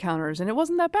Geiger counters, and it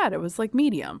wasn't that bad. It was like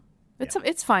medium.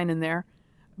 It's fine in there.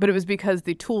 But it was because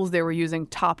the tools they were using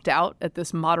topped out at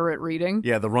this moderate reading.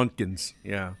 Yeah, the Röntgens.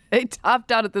 Yeah. They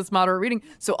topped out at this moderate reading.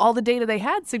 So all the data they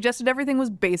had suggested everything was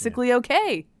basically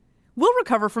okay. We'll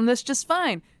recover from this just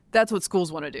fine. That's what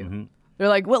schools want to do. They're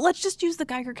like, well, let's just use the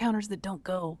Geiger counters that don't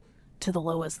go to the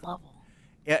lowest level.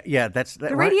 Yeah,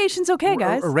 the radiation's okay,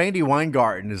 guys. Randi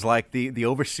Weingarten is like the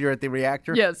overseer at the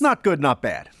reactor. Yes. Not good, not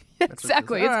bad.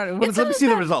 Exactly. All right, let me see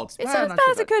the results. It's Nah, as not bad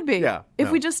too as it bad. could be Yeah, if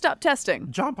no. we just stopped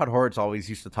testing. John Podhoretz always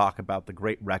used to talk about the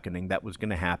great reckoning that was going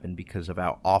to happen because of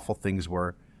how awful things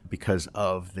were because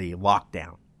of the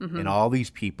lockdown and all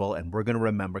these people, and we're going to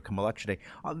remember come election day.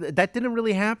 That didn't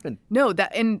really happen. No,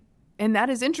 that and that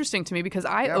is interesting to me because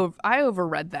I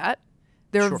overread that.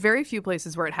 There are very few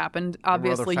places where it happened.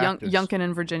 Obviously, factors. Youngkin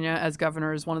in Virginia as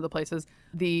governor is one of the places.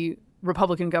 The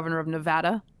Republican governor of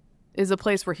Nevada is a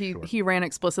place where he ran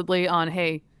explicitly on,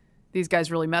 hey, these guys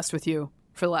really messed with you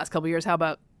for the last couple of years. How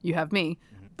about you have me?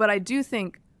 But I do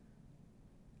think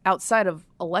outside of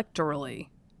electorally,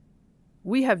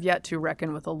 we have yet to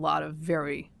reckon with a lot of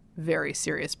very, very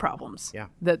serious problems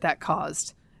that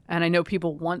caused. And I know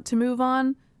people want to move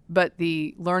on, but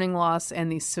the learning loss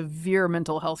and the severe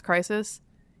mental health crisis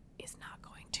is not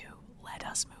going to let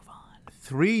us move on.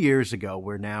 3 years ago,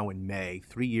 we're now in May.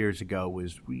 3 years ago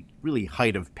was really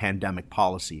height of pandemic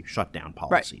policy, shutdown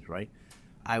policies, right?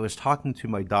 I was talking to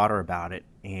my daughter about it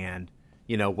and,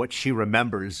 what she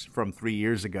remembers from 3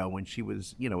 years ago when she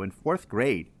was, in fourth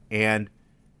grade. And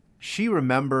she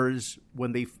remembers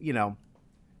when they,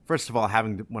 first of all,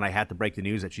 when I had to break the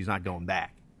news that she's not going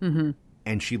back. Mm-hmm.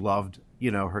 And she loved,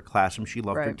 her classroom. She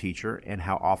loved her teacher and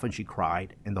how often she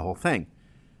cried and the whole thing.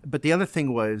 But the other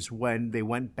thing was when they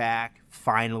went back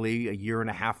finally a year and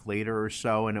a half later or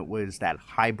so, and it was that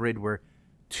hybrid where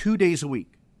 2 days a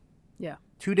week. Yeah.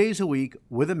 2 days a week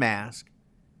with a mask,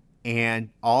 and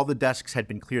all the desks had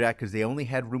been cleared out because they only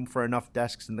had room for enough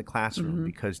desks in the classroom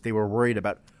because they were worried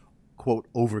about, quote,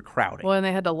 overcrowding. Well, and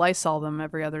they had to Lysol them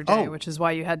every other day, which is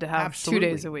why you had to have absolutely.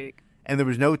 2 days a week. And there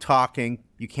was no talking.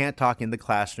 You can't talk in the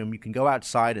classroom. You can go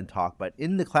outside and talk, but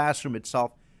in the classroom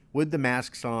itself, with the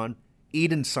masks on,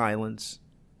 eat in silence.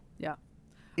 Yeah.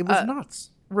 It was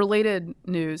nuts. Related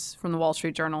news from the Wall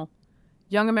Street Journal.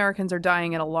 Young Americans are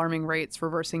dying at alarming rates,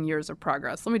 reversing years of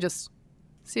progress. Let me just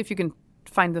see if you can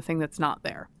find the thing that's not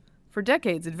there. For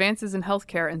decades, advances in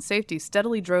healthcare and safety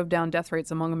steadily drove down death rates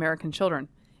among American children.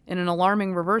 In an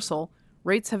alarming reversal,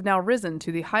 rates have now risen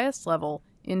to the highest level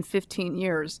in 15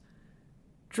 years,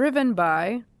 driven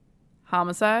by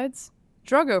homicides,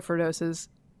 drug overdoses,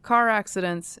 car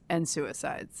accidents, and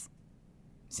suicides.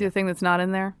 See the thing that's not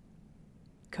in there?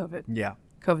 COVID. Yeah.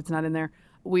 COVID's not in there.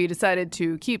 We decided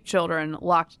to keep children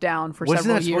locked down for Wasn't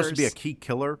several that years. supposed to be a key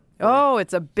killer? Oh,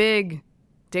 it's a big,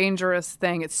 dangerous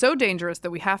thing. It's so dangerous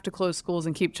that we have to close schools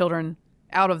and keep children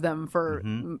out of them for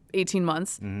 18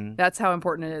 months. That's how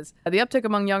important it is. The uptick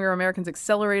among younger Americans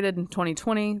accelerated in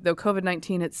 2020, though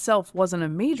COVID-19 itself wasn't a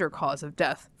major cause of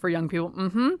death for young people.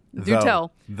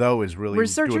 Though is really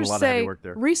doing a lot of heavy work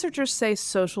there. Researchers say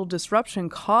social disruption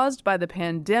caused by the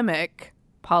pandemic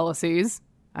policies,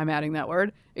 I'm adding that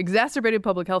word, exacerbated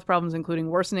public health problems, including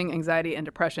worsening anxiety and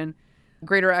depression.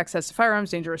 Greater access to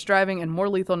firearms, dangerous driving, and more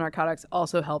lethal narcotics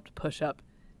also helped push up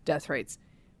death rates.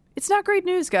 It's not great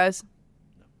news, guys.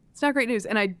 It's not great news.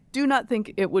 And I do not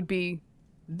think it would be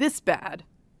this bad.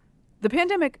 The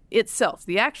pandemic itself,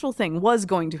 the actual thing, was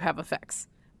going to have effects,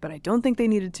 but I don't think they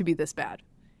needed to be this bad.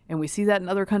 And we see that in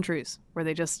other countries where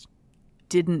they just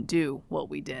didn't do what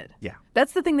we did. Yeah.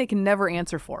 That's the thing they can never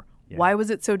answer for. Yeah. Why was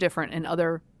it so different in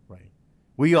other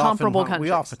comparable countries?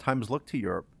 We oftentimes look to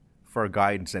Europe for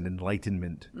guidance and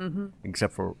enlightenment,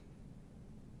 except for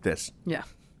this. Yeah.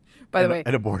 By the way,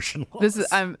 an abortion laws. This is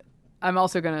I'm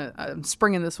also I'm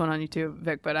springing this one on you too,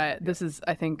 Vic. But this is,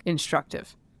 I think,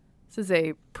 instructive. This is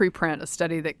a preprint, a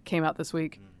study that came out this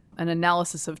week, an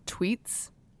analysis of tweets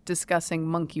discussing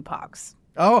monkeypox.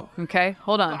 Oh. Okay.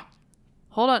 Hold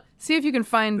on. See if you can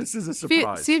find. This is a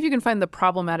surprise. See if you can find the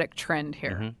problematic trend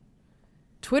here.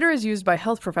 Twitter is used by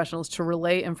health professionals to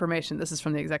relay information. This is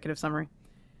from the executive summary.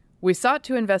 We sought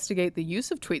to investigate the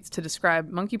use of tweets to describe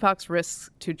monkeypox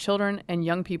risks to children and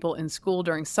young people in school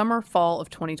during summer-fall of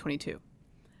 2022.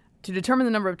 To determine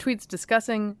the number of tweets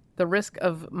discussing the risk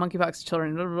of monkeypox to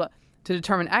children, blah, blah, blah. To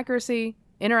determine accuracy,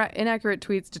 inaccurate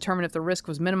tweets determine if the risk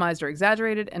was minimized or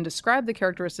exaggerated, and describe the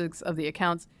characteristics of the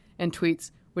accounts and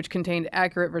tweets which contained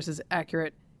accurate versus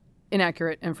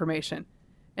inaccurate information.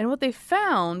 And what they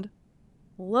found,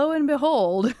 lo and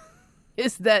behold,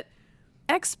 is that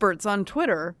experts on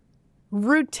Twitter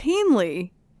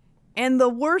routinely, and the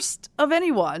worst of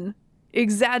anyone,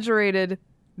 exaggerated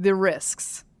the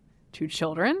risks to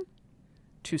children,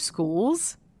 to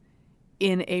schools,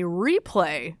 in a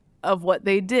replay of what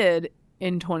they did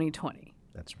in 2020.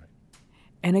 That's right.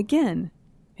 And again,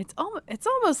 it's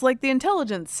almost like the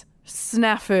intelligence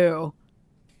snafu.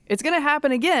 It's going to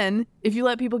happen again if you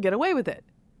let people get away with it.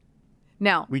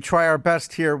 Now, we try our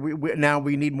best here.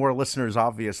 We need more listeners,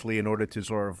 obviously, in order to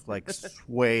sort of like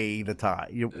sway the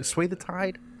tide. Sway the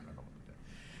tide?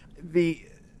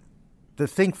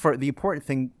 the important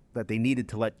thing that they needed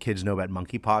to let kids know about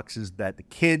monkeypox is that the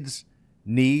kids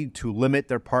need to limit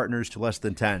their partners to less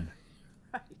than 10.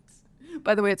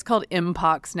 By the way, it's called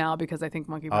Mpox now because I think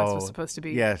monkeypox was supposed to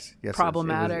be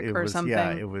problematic it or was, something.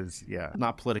 Yeah, it was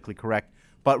not politically correct.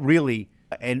 But really,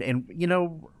 and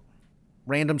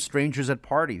random strangers at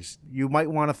parties, you might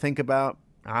want to think about,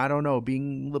 I don't know,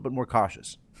 being a little bit more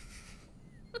cautious.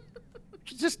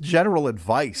 Just general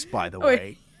advice, by the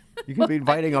way. You could be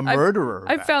inviting a murderer.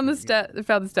 I found the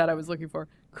stat I was looking for.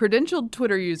 Credentialed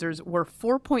Twitter users were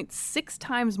 4.6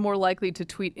 times more likely to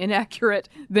tweet inaccurate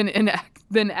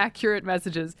than accurate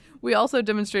messages. We also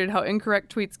demonstrated how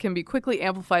incorrect tweets can be quickly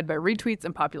amplified by retweets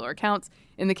and popular accounts.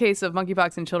 In the case of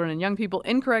monkeypox in children and young people,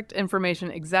 incorrect information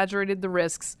exaggerated the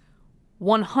risks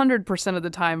 100% of the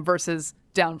time versus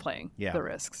downplaying the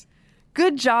risks.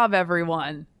 Good job,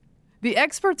 everyone. The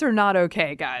experts are not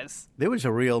okay, guys. There was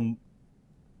a real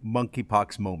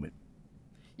monkeypox moment.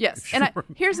 Yes, and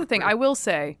here's the thing. I will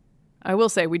say,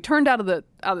 we turned out of the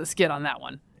skid on that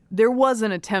one. There was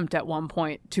an attempt at one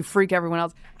point to freak everyone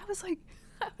else. I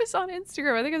was on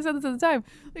Instagram. I think I said this at the time.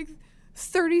 Like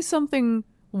 30-something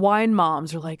wine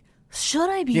moms are like,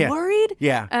 should I be worried?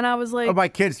 Yeah. And I was like, my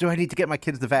kids. Do I need to get my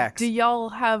kids the vax? Do y'all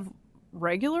have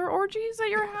regular orgies at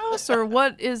your house, or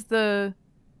what is the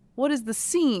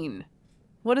scene?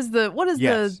 What is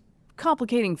the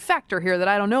complicating factor here that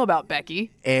I don't know about,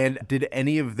 Becky? And did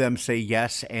any of them say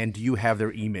yes? And do you have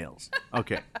their emails?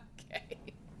 Okay. Okay.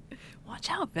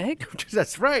 Watch out, Vic.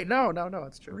 That's right. No,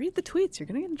 it's true. Read the tweets. You're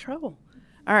going to get in trouble.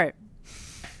 All right.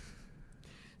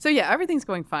 So, yeah, everything's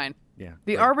going fine. Yeah.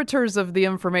 The arbiters of the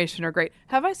information are great.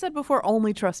 Have I said before,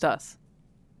 only trust us?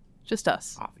 Just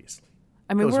us. Obviously.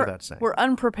 I mean, goes without saying. We're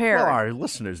unprepared. Well, our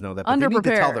listeners know that, but they need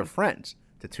to tell their friends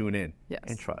to tune in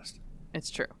and trust.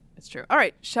 It's true. It's true. All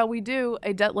right. Shall we do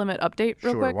a debt limit update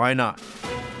real quick? Sure. Why not?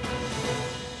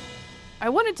 I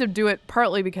wanted to do it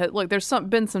partly because, look, there's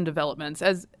been some developments.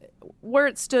 As where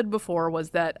it stood before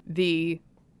was that the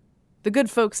good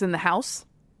folks in the House,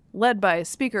 led by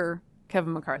Speaker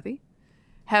Kevin McCarthy,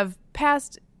 have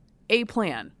passed a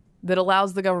plan that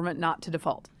allows the government not to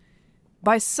default.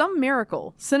 By some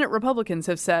miracle, Senate Republicans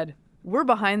have said, we're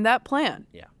behind that plan.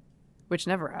 Yeah. Which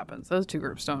never happens. Those two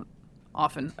groups don't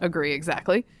often agree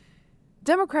exactly.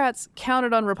 Democrats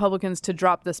counted on Republicans to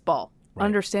drop this ball. Right.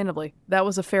 Understandably, that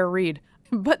was a fair read.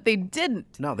 But they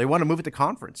didn't. No, they want to move it to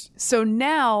conference. So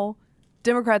now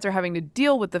Democrats are having to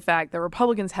deal with the fact that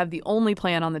Republicans have the only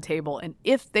plan on the table. And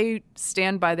if they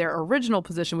stand by their original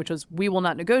position, which was we will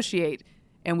not negotiate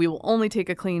and we will only take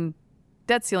a clean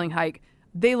debt ceiling hike,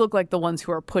 they look like the ones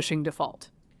who are pushing default.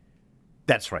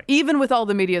 That's right. Even with all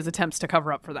the media's attempts to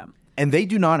cover up for them. And they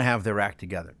do not have their act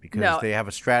together because they have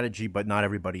a strategy, but not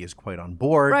everybody is quite on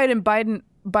board. Right, and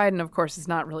Biden, of course, is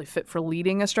not really fit for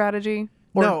leading a strategy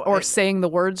or saying the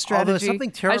word strategy. Although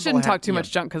something terrible I shouldn't talk too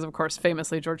much junk because, of course,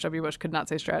 famously, George W. Bush could not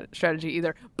say strategy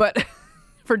either, but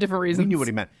for different reasons. We knew what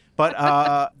he meant.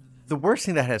 But the worst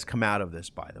thing that has come out of this,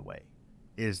 by the way,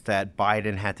 is that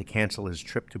Biden had to cancel his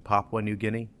trip to Papua New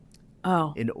Guinea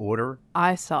in order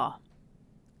I saw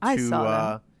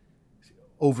that.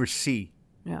 Oversee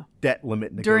debt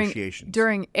limit negotiations.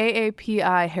 During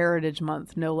AAPI Heritage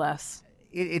Month, no less.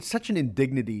 It's such an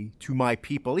indignity to my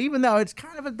people, even though it's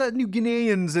kind of the New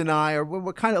Guineans and I are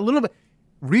we're kind of a little bit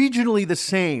regionally the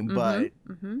same, but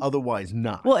otherwise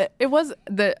not. Well, it was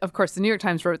of course, the New York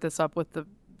Times wrote this up with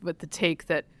the take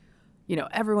that,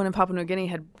 everyone in Papua New Guinea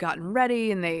had gotten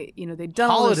ready and they'd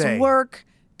done all this work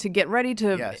to get ready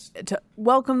to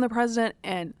welcome the president,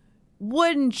 and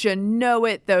wouldn't you know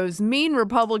it, those mean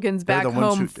Republicans back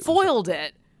home foiled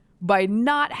it by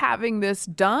not having this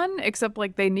done, except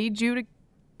they need you to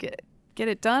get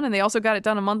it done, and they also got it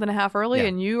done a month and a half early,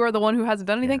 and you are the one who hasn't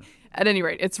done anything. At any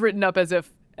rate, it's written up as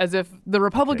if the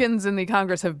Republicans in the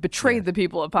Congress have betrayed the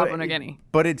people of Papua New Guinea.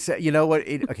 But it's, you know what,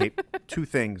 two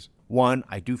things. One,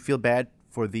 I do feel bad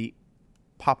for the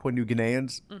Papua New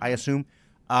Guineans, I assume.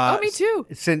 Me too.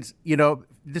 Since,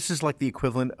 this is like the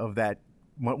equivalent of that,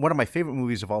 one of my favorite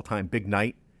movies of all time, Big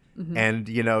Night. And,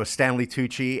 Stanley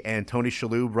Tucci and Tony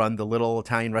Shalhoub run the little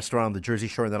Italian restaurant on the Jersey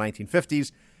Shore in the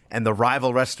 1950s. And the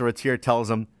rival restaurateur tells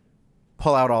them,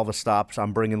 pull out all the stops.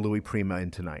 I'm bringing Louis Prima in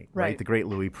tonight. Right? The great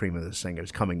Louis Prima, the singer, is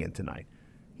coming in tonight.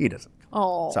 He doesn't.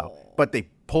 Oh. But they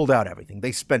pulled out everything.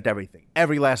 They spent everything.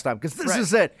 Every last time. Because this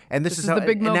is it. And this is how, the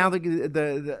big moment. And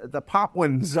now the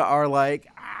Papuans are like,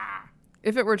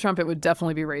 If it were Trump, it would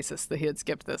definitely be racist that he had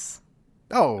skipped this.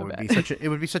 Oh, it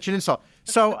would be such an insult.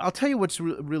 So I'll tell you what's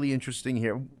really interesting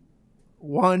here.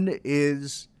 One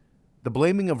is the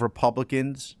blaming of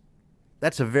Republicans.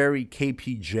 That's a very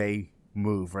KPJ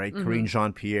move, right? Karine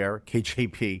Jean-Pierre,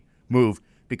 KJP move,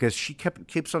 because she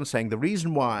keeps on saying the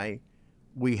reason why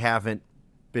we haven't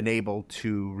been able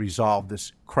to resolve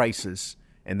this crisis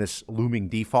and this looming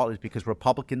default is because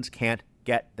Republicans can't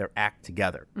get their act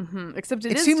together. Mm-hmm. Except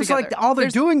it is seems together. like all they're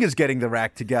doing is getting their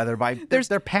act together by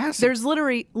they're passing. There's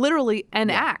literally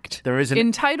an act. There is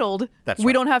entitled. That's We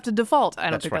right. don't have to default. I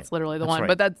don't That's think right. that's literally the That's one,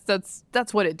 right. but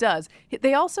that's what it does.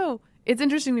 They also. It's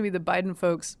interesting to me the Biden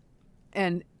folks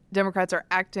and Democrats are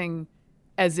acting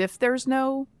as if there's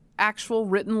no actual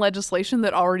written legislation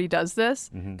that already does this.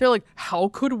 Mm-hmm. They're like, how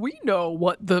could we know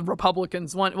what the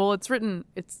Republicans want? Well, it's written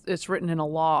in a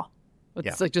law.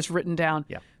 It's like just written down.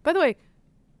 Yeah. By the way,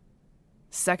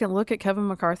 second look at Kevin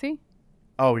McCarthy.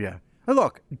 Oh, yeah. And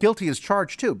look, guilty as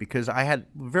charged, too, because I had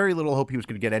very little hope he was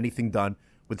going to get anything done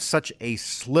with such a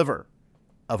sliver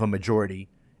of a majority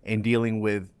in dealing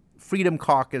with Freedom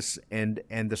Caucus and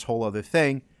this whole other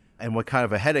thing and what kind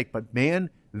of a headache. But, man,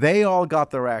 they all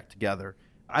got their act together.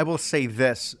 I will say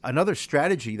this. Another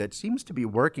strategy that seems to be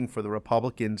working for the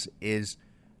Republicans is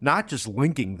not just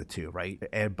linking the two, right,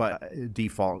 but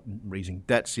default, raising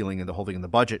debt ceiling and the holding in the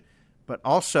budget, but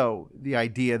also the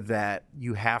idea that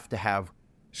you have to have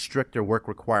stricter work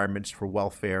requirements for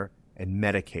welfare and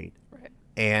Medicaid. Right.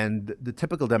 And the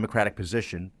typical Democratic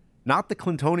position, not the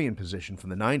Clintonian position from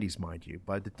the 90s, mind you,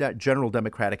 but the general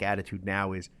Democratic attitude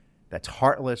now is that's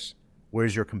heartless,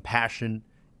 where's your compassion,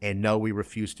 and no, we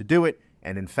refuse to do it.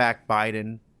 And in fact,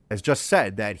 Biden has just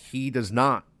said that he does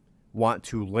not want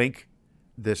to link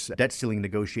this debt ceiling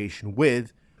negotiation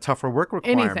with tougher work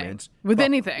requirements.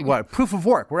 Anything. What? Proof of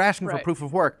work. We're asking for Right. proof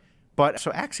of work. But so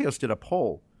Axios did a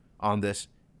poll on this.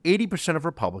 80% of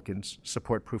Republicans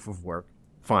support proof of work.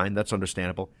 Fine, that's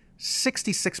understandable.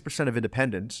 66% of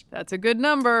independents That's a good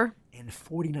number. and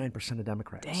 49% of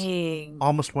Democrats. Dang.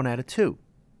 Almost 1 out of 2.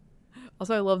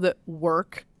 Also, I love that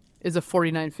work is a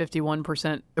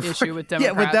 49-51% issue with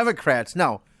Democrats. Yeah, with Democrats.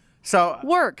 No. So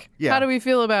Work. Yeah. How do we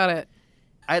feel about it?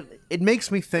 it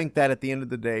makes me think that at the end of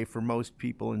the day, for most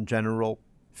people in general,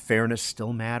 fairness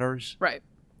still matters, Right.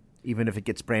 even if it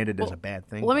gets branded as a bad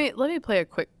thing. Let me play a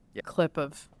quick clip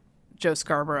of Joe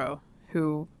Scarborough,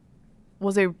 who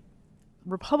was a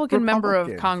Republican member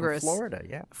of Congress from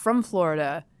from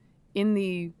Florida in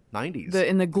the 90s.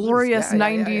 in the glorious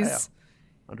 90s.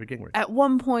 Under Gingrich. At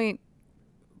one point,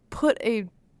 put a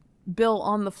bill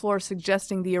on the floor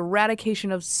suggesting the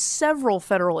eradication of several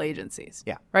federal agencies.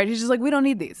 Yeah. Right? He's just like, we don't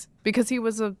need these, because he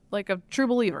was a true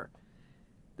believer.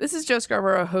 This is Joe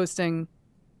Scarborough hosting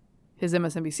his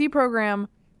MSNBC program,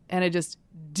 and I just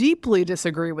deeply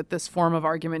disagree with this form of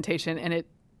argumentation, and it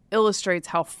illustrates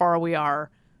how far we are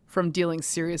from dealing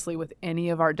seriously with any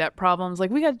of our debt problems.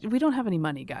 Like, we don't have any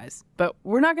money, guys, but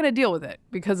we're not going to deal with it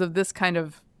because of this kind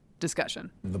of discussion.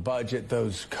 The budget,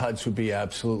 those cuts would be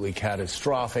absolutely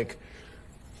catastrophic.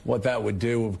 What that would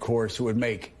do, of course, it would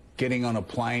make getting on a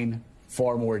plane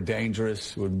far more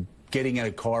dangerous. It would getting in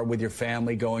a car with your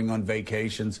family, going on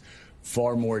vacations,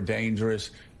 far more dangerous.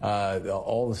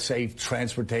 All the safe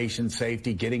transportation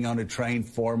safety, getting on a train,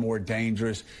 far more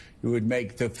dangerous. It would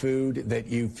make the food that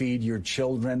you feed your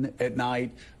children at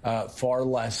night far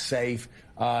less safe.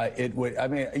 It would. I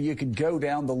mean, you could go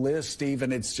down the list,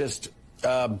 Stephen. It's just.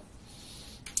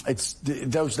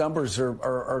 Those numbers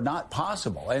are not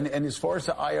possible. And as far as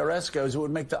the IRS goes, it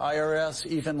would make the IRS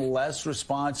even less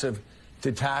responsive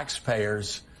to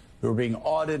taxpayers who are being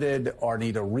audited or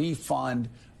need a refund.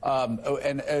 And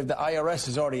the IRS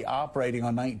is already operating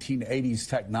on 1980s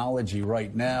technology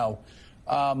right now.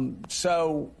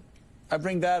 So I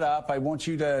bring that up. I want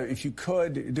you to, if you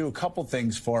could, do a couple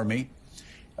things for me.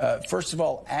 First of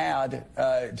all,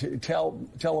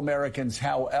 tell Americans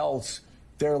how else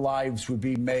their lives would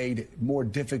be made more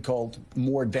difficult,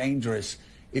 more dangerous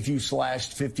if you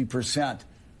slashed 50%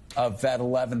 of that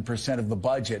 11% of the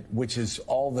budget, which is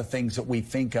all the things that we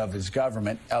think of as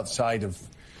government outside of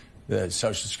the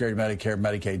Social Security, Medicare,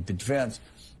 Medicaid, defense.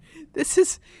 This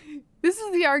is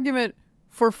the argument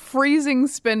for freezing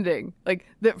spending. Like,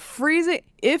 that freezing,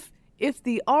 if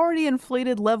the already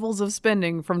inflated levels of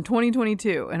spending from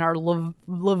 2022 in our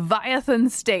Leviathan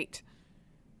state,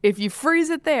 if you freeze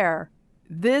it there,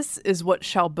 this is what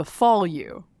shall befall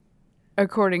you,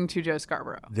 according to Joe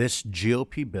Scarborough. This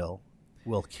GOP bill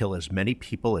will kill as many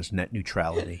people as net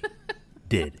neutrality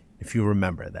did, if you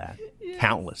remember that.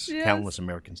 Yes, countless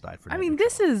Americans died for net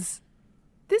neutrality.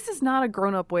 This is not a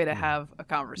grown-up way to have a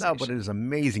conversation. No, but it is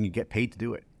amazing you get paid to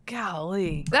do it.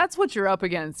 Golly. That's what you're up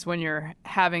against when you're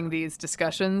having these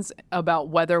discussions about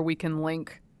whether we can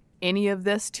link any of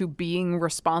this to being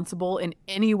responsible in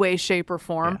any way, shape, or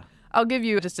form. Yeah. I'll give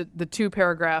you just the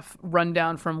 2-paragraph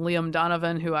rundown from Liam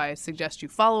Donovan, who I suggest you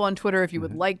follow on Twitter if you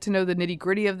would like to know the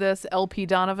nitty-gritty of this. LP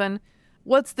Donovan.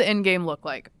 What's the endgame look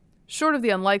like? Short of the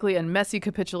unlikely and messy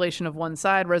capitulation of one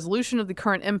side, resolution of the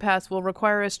current impasse will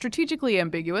require a strategically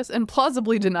ambiguous and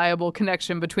plausibly deniable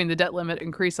connection between the debt limit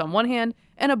increase on one hand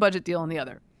and a budget deal on the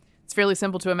other. It's fairly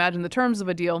simple to imagine the terms of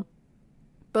a deal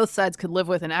both sides could live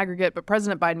with in aggregate, but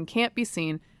President Biden can't be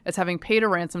seen as having paid a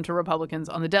ransom to Republicans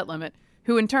on the debt limit,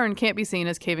 who in turn can't be seen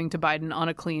as caving to Biden on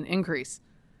a clean increase.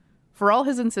 For all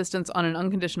his insistence on an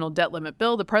unconditional debt limit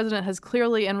bill, the president has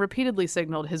clearly and repeatedly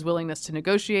signaled his willingness to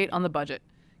negotiate on the budget.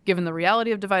 Given the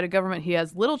reality of divided government, he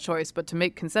has little choice but to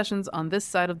make concessions on this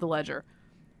side of the ledger.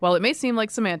 While it may seem like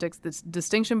semantics, the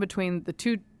distinction between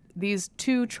these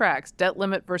two tracks, debt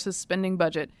limit versus spending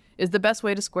budget, is the best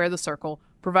way to square the circle,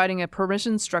 providing a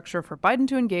permission structure for Biden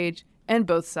to engage and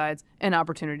both sides an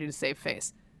opportunity to save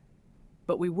face.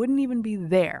 But we wouldn't even be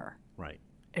there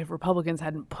if Republicans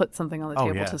hadn't put something on the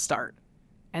table to start.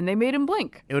 And they made him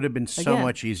blink. It would have been so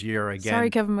much easier again.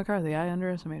 Sorry, Kevin McCarthy. I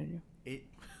underestimated you.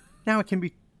 Now it can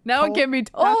be Now told. it can be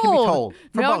told. Now it can be told.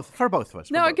 For both of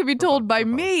us. Now it can be told by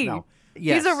me. No.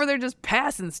 Yes. He's over there just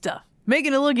passing stuff,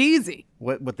 making it look easy.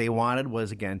 What they wanted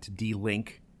was, again, to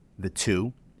de-link the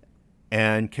two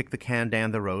and kick the can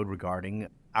down the road regarding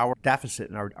our deficit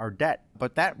and our debt.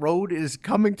 But that road is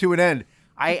coming to an end.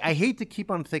 I hate to keep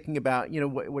on thinking about,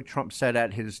 what Trump said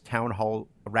at his town hall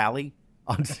rally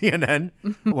on CNN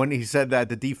when he said that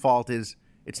the default is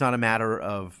it's not a matter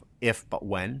of if but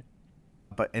when.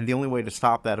 And the only way to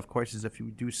stop that, of course, is if you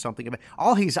do something about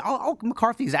all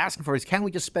McCarthy's asking for is, can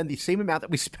we just spend the same amount that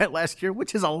we spent last year,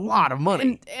 which is a lot of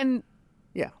money. And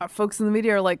yeah, our folks in the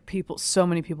media are like, so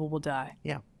many people will die.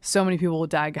 Yeah. So many people will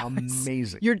die, guys.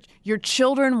 Amazing. Your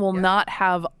children will not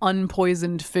have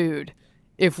unpoisoned food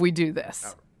if we do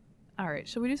this. All right.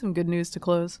 Should we do some good news to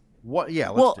close? What? Yeah,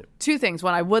 let's do. 2 things.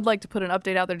 One, I would like to put an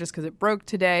update out there just because it broke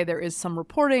today. There is some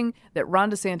reporting that Ron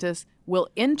DeSantis will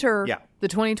enter the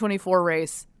 2024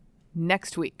 race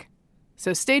next week.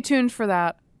 So stay tuned for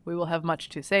that. We will have much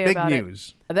to say about it. Big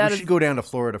news. We should go down to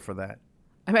Florida for that.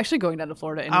 I'm actually going down to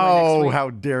Florida anyway next week. How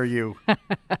dare you. I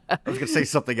was going to say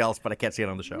something else, but I can't say it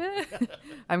on the show.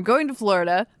 I'm going to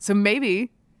Florida, so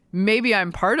maybe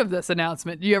I'm part of this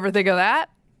announcement. Do you ever think of that?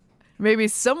 Maybe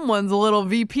someone's a little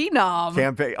VP knob.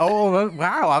 Campaign. Oh,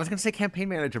 wow. I was going to say campaign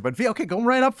manager, but okay, go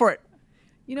right up for it.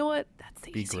 You know what? That's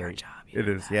the easier job. It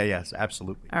is. Yeah, yes,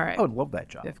 absolutely. All right. I would love that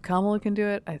job. If Kamala can do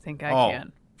it, I think I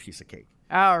can. Piece of cake.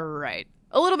 All right.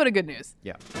 A little bit of good news.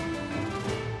 Yeah.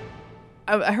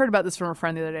 I heard about this from a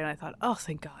friend the other day, and I thought, oh,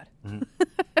 thank God.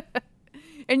 Mm-hmm.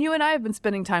 And you and I have been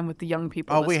spending time with the young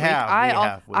people this week.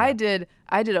 I did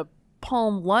a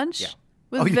palm lunch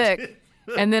with Vic.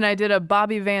 And then I did a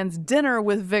Bobby Vans dinner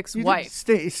with Vic's wife.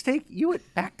 Steak, you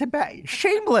went back to back.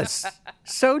 Shameless.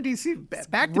 So DC,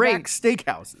 back to back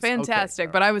steakhouses. Fantastic.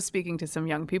 Okay. But I was speaking to some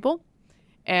young people,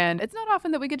 and it's not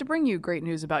often that we get to bring you great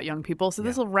news about young people. So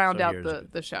this will round out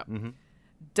the show. Mm-hmm.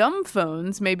 Dumb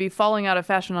phones may be falling out of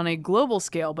fashion on a global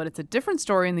scale, but it's a different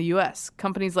story in the U.S.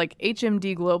 Companies like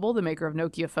HMD Global, the maker of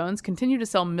Nokia phones, continue to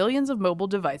sell millions of mobile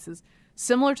devices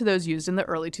similar to those used in the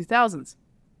early 2000s.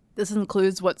 This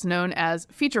includes what's known as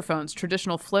feature phones,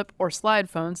 traditional flip or slide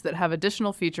phones that have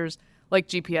additional features like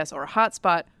GPS or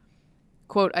hotspot.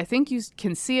 Quote, I think you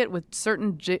can see it with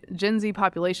certain Gen Z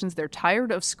populations. They're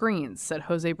tired of screens, said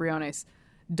Jose Briones,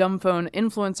 dumb phone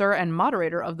influencer and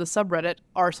moderator of the subreddit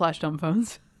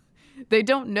r/dumbphones. They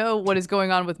don't know what is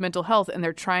going on with mental health, and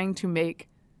they're trying to make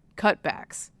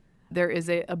cutbacks. There is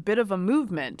a bit of a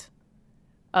movement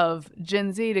of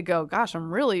Gen Z to go, gosh, I'm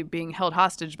really being held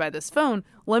hostage by this phone.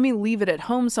 Let me leave it at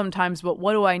home sometimes, but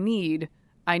what do I need?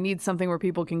 I need something where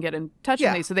people can get in touch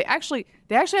with me. So they actually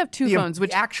have two phones,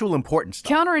 which the actual important stuff.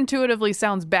 Counterintuitively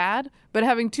sounds bad, but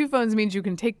having two phones means you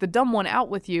can take the dumb one out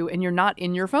with you and you're not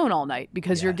in your phone all night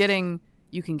because you can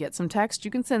get some text,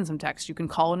 you can send some text, you can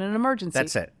call in an emergency.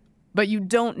 That's it. But you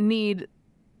don't need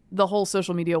the whole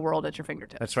social media world at your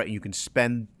fingertips. That's right. You can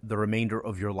spend the remainder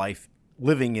of your life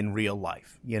living in real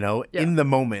life, in the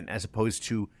moment, as opposed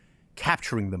to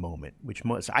capturing the moment,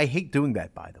 I hate doing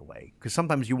that, by the way, because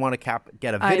sometimes you want to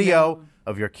get a video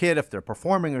of your kid if they're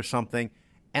performing or something,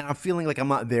 and I'm feeling like I'm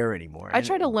not there anymore. I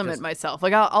try to limit myself.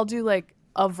 Like I'll do like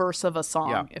a verse of a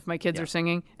song if my kids are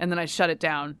singing, and then I shut it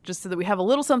down just so that we have a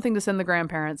little something to send the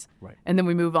grandparents, and then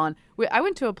we move on. I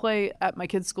went to a play at my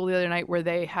kids' school the other night where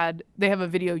they have a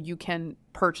video you can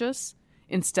purchase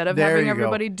instead of having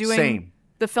everybody doing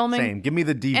the filming. Same. Give me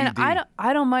the DVD. And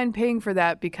I don't mind paying for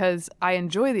that because I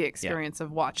enjoy the experience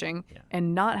of watching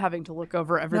and not having to look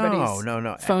over everybody's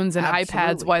phones and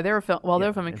iPads while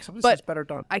they're filming. But it's better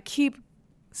done. I keep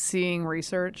seeing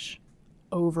research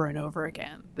over and over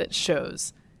again that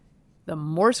shows the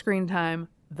more screen time,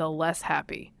 the less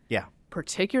happy. Yeah.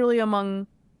 Particularly among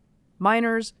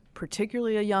minors,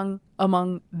 particularly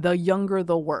among the younger,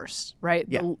 the worse, right?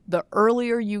 Yeah. The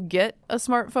earlier you get a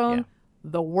smartphone,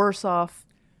 the worse off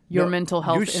your mental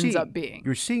health ends up being.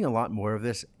 You're seeing a lot more of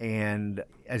this, and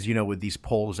as you know, with these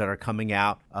polls that are coming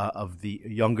out of the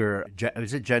younger,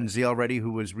 is it Gen Z already,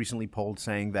 who was recently polled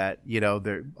saying that,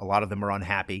 a lot of them are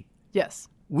unhappy. Yes.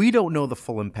 We don't know the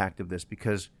full impact of this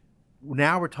because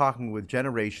now we're talking with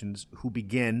generations who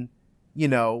begin,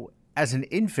 as an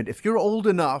infant, if you're old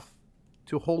enough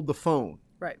to hold the phone.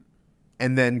 Right.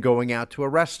 And then going out to a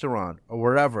restaurant or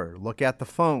wherever, look at the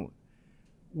phone.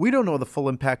 We don't know the full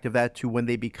impact of that to when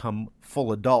they become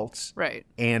full adults. Right.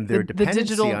 And their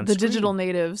dependency on the screen. digital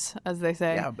natives, as they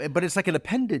say. Yeah, but it's like an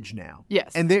appendage now.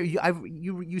 Yes. And there,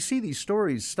 you see these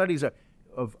studies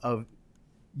of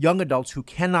young adults who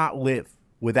cannot live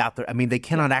without they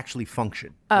cannot actually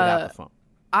function without the phone.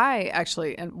 I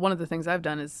actually, and one of the things I've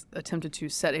done is attempted to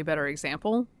set a better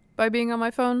example by being on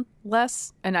my phone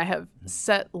less. And I have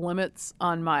set limits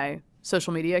on my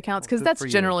social media accounts because that's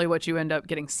generally what you end up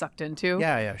getting sucked into.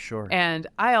 Yeah, sure. And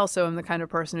I also am the kind of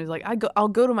person who's like, I'll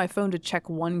go to my phone to check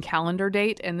one calendar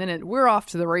date and then we're off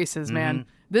to the races, man.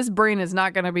 This brain is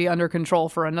not going to be under control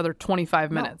for another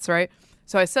 25 minutes, right?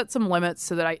 So I set some limits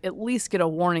so that I at least get a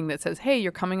warning that says, hey,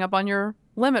 you're coming up on your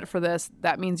limit for this.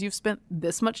 That means you've spent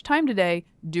this much time today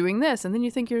doing this. And then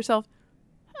you think to yourself,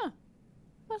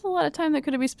 that's a lot of time that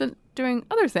could have been spent doing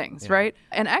other things, right?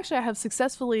 And actually, I have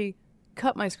successfully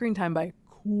cut my screen time by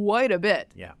quite a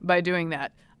bit by doing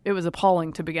that. It was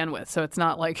appalling to begin with, so it's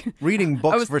not like reading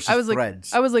books versus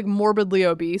threads. I was like morbidly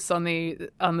obese on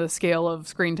the scale of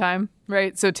screen time,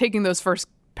 right? So taking those first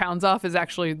pounds off is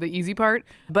actually the easy part,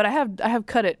 but I have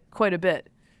cut it quite a bit.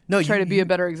 No, try to be a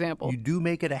better example. You do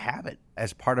make it a habit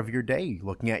as part of your day,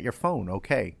 looking at your phone.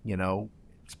 Okay,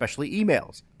 especially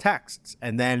emails, texts,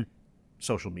 and then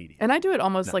social media. And I do it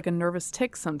almost like a nervous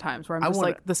tick sometimes, where I'm just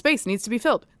like, the space needs to be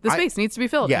filled. The space needs to be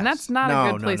filled, and that's not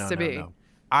a good place to be. No.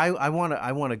 I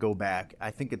want to go back.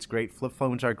 I think it's great. Flip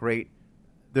phones are great.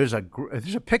 There's a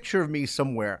picture of me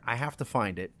somewhere. I have to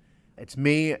find it. It's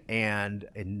me, and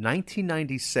in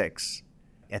 1996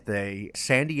 at the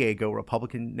San Diego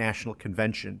Republican National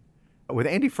Convention with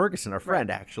Andy Ferguson, our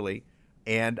friend, actually,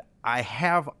 and I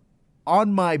have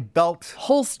on my belt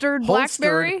holstered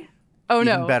BlackBerry. Oh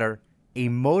no, even better, a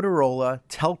Motorola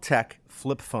Teltec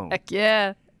flip phone. Heck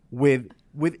yeah! With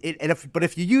it, but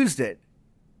if you used it,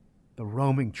 the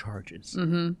roaming charges.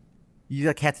 Mm-hmm. You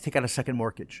had to take out a second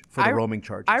mortgage for the roaming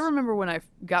charges. I remember when I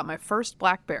got my first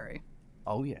BlackBerry.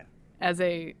 Oh yeah.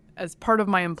 As part of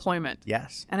my employment.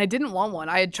 Yes. And I didn't want one.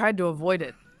 I had tried to avoid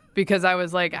it because I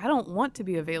was like, I don't want to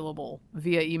be available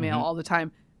via email all the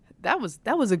time. That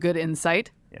was a good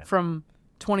insight from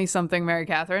 20-something Mary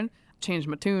Catherine. Changed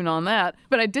my tune on that.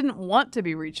 But I didn't want to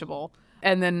be reachable.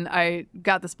 And then I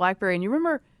got this BlackBerry. And you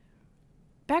remember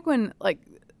back when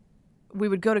we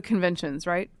would go to conventions,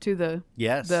 right? To the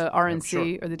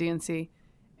RNC or the DNC.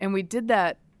 And we did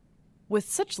that with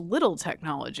such little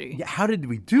technology. Yeah, how did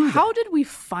we do that? How did we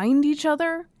find each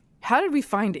other? How did we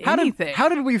find anything? How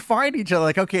did we find each other?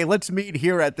 Like, okay, let's meet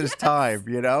here at this time,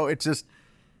 It's just,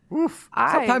 oof.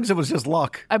 Sometimes it was just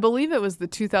luck. I believe it was the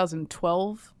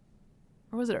 2012,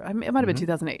 or was it? It might have been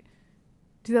 2008.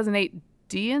 2008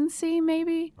 DNC,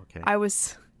 maybe? Okay. I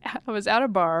was at a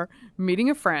bar meeting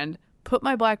a friend, put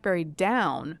my BlackBerry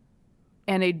down,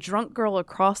 and a drunk girl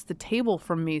across the table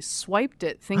from me swiped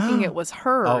it thinking it was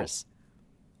hers.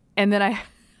 And then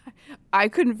I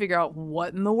couldn't figure out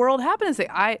what in the world happened. And say,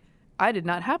 I did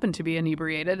not happen to be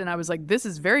inebriated. And I was like, this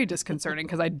is very disconcerting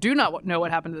because I do not know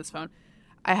what happened to this phone.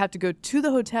 I have to go to the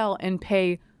hotel and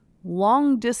pay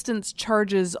long distance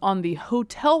charges on the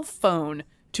hotel phone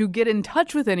to get in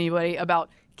touch with anybody about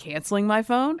canceling my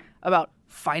phone, about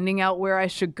finding out where I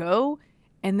should go.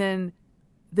 And then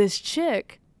this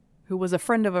chick, who was a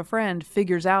friend of a friend,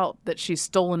 figures out that she's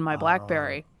stolen my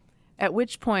BlackBerry. At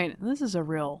which point, this is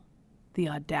the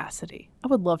audacity. I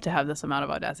would love to have this amount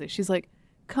of audacity. She's like,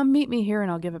 come meet me here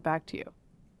and I'll give it back to you.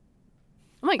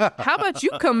 I'm like, how about you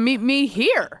come meet me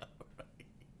here?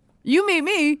 You meet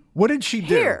me. What did she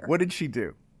here. do? What did she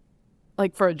do?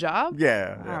 Like for a job?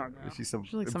 Yeah. I don't know. Is she some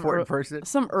She's important person?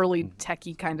 Some early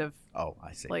techie kind of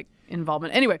I see.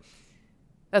 Involvement. Anyway,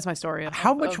 that's my story.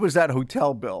 How much was that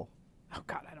hotel bill? Oh,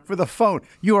 God, I don't know. For the phone.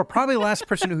 You are probably the last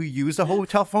person who used a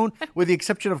hotel phone, with the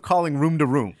exception of calling room to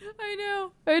room.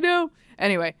 I know.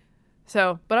 Anyway,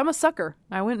 but I'm a sucker.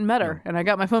 I went and met her, and I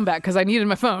got my phone back because I needed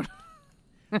my phone.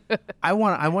 I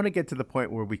want to get to the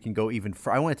point where we can go even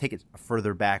I want to take it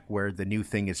further back where the new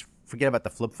thing is, forget about the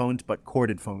flip phones, but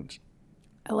corded phones.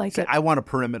 I like it. I want a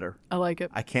perimeter. I like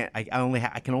it. I can only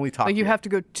talk. Like you have to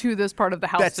go to this part of the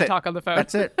house to talk on the phone.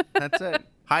 That's it.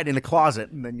 Hide in the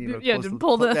closet and then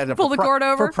pull the cord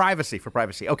over for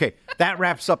privacy. Okay, that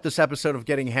wraps up this episode of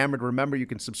Getting Hammered. Remember, you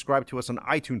can subscribe to us on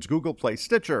iTunes, Google Play,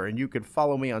 Stitcher, and you can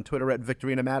follow me on Twitter at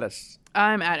Victorina Mattis.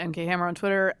 I'm at MKHammer on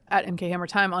Twitter, at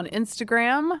MKHammerTime on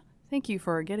Instagram. Thank you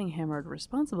for getting hammered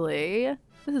responsibly.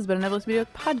 This has been a Nebulous Media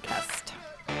podcast.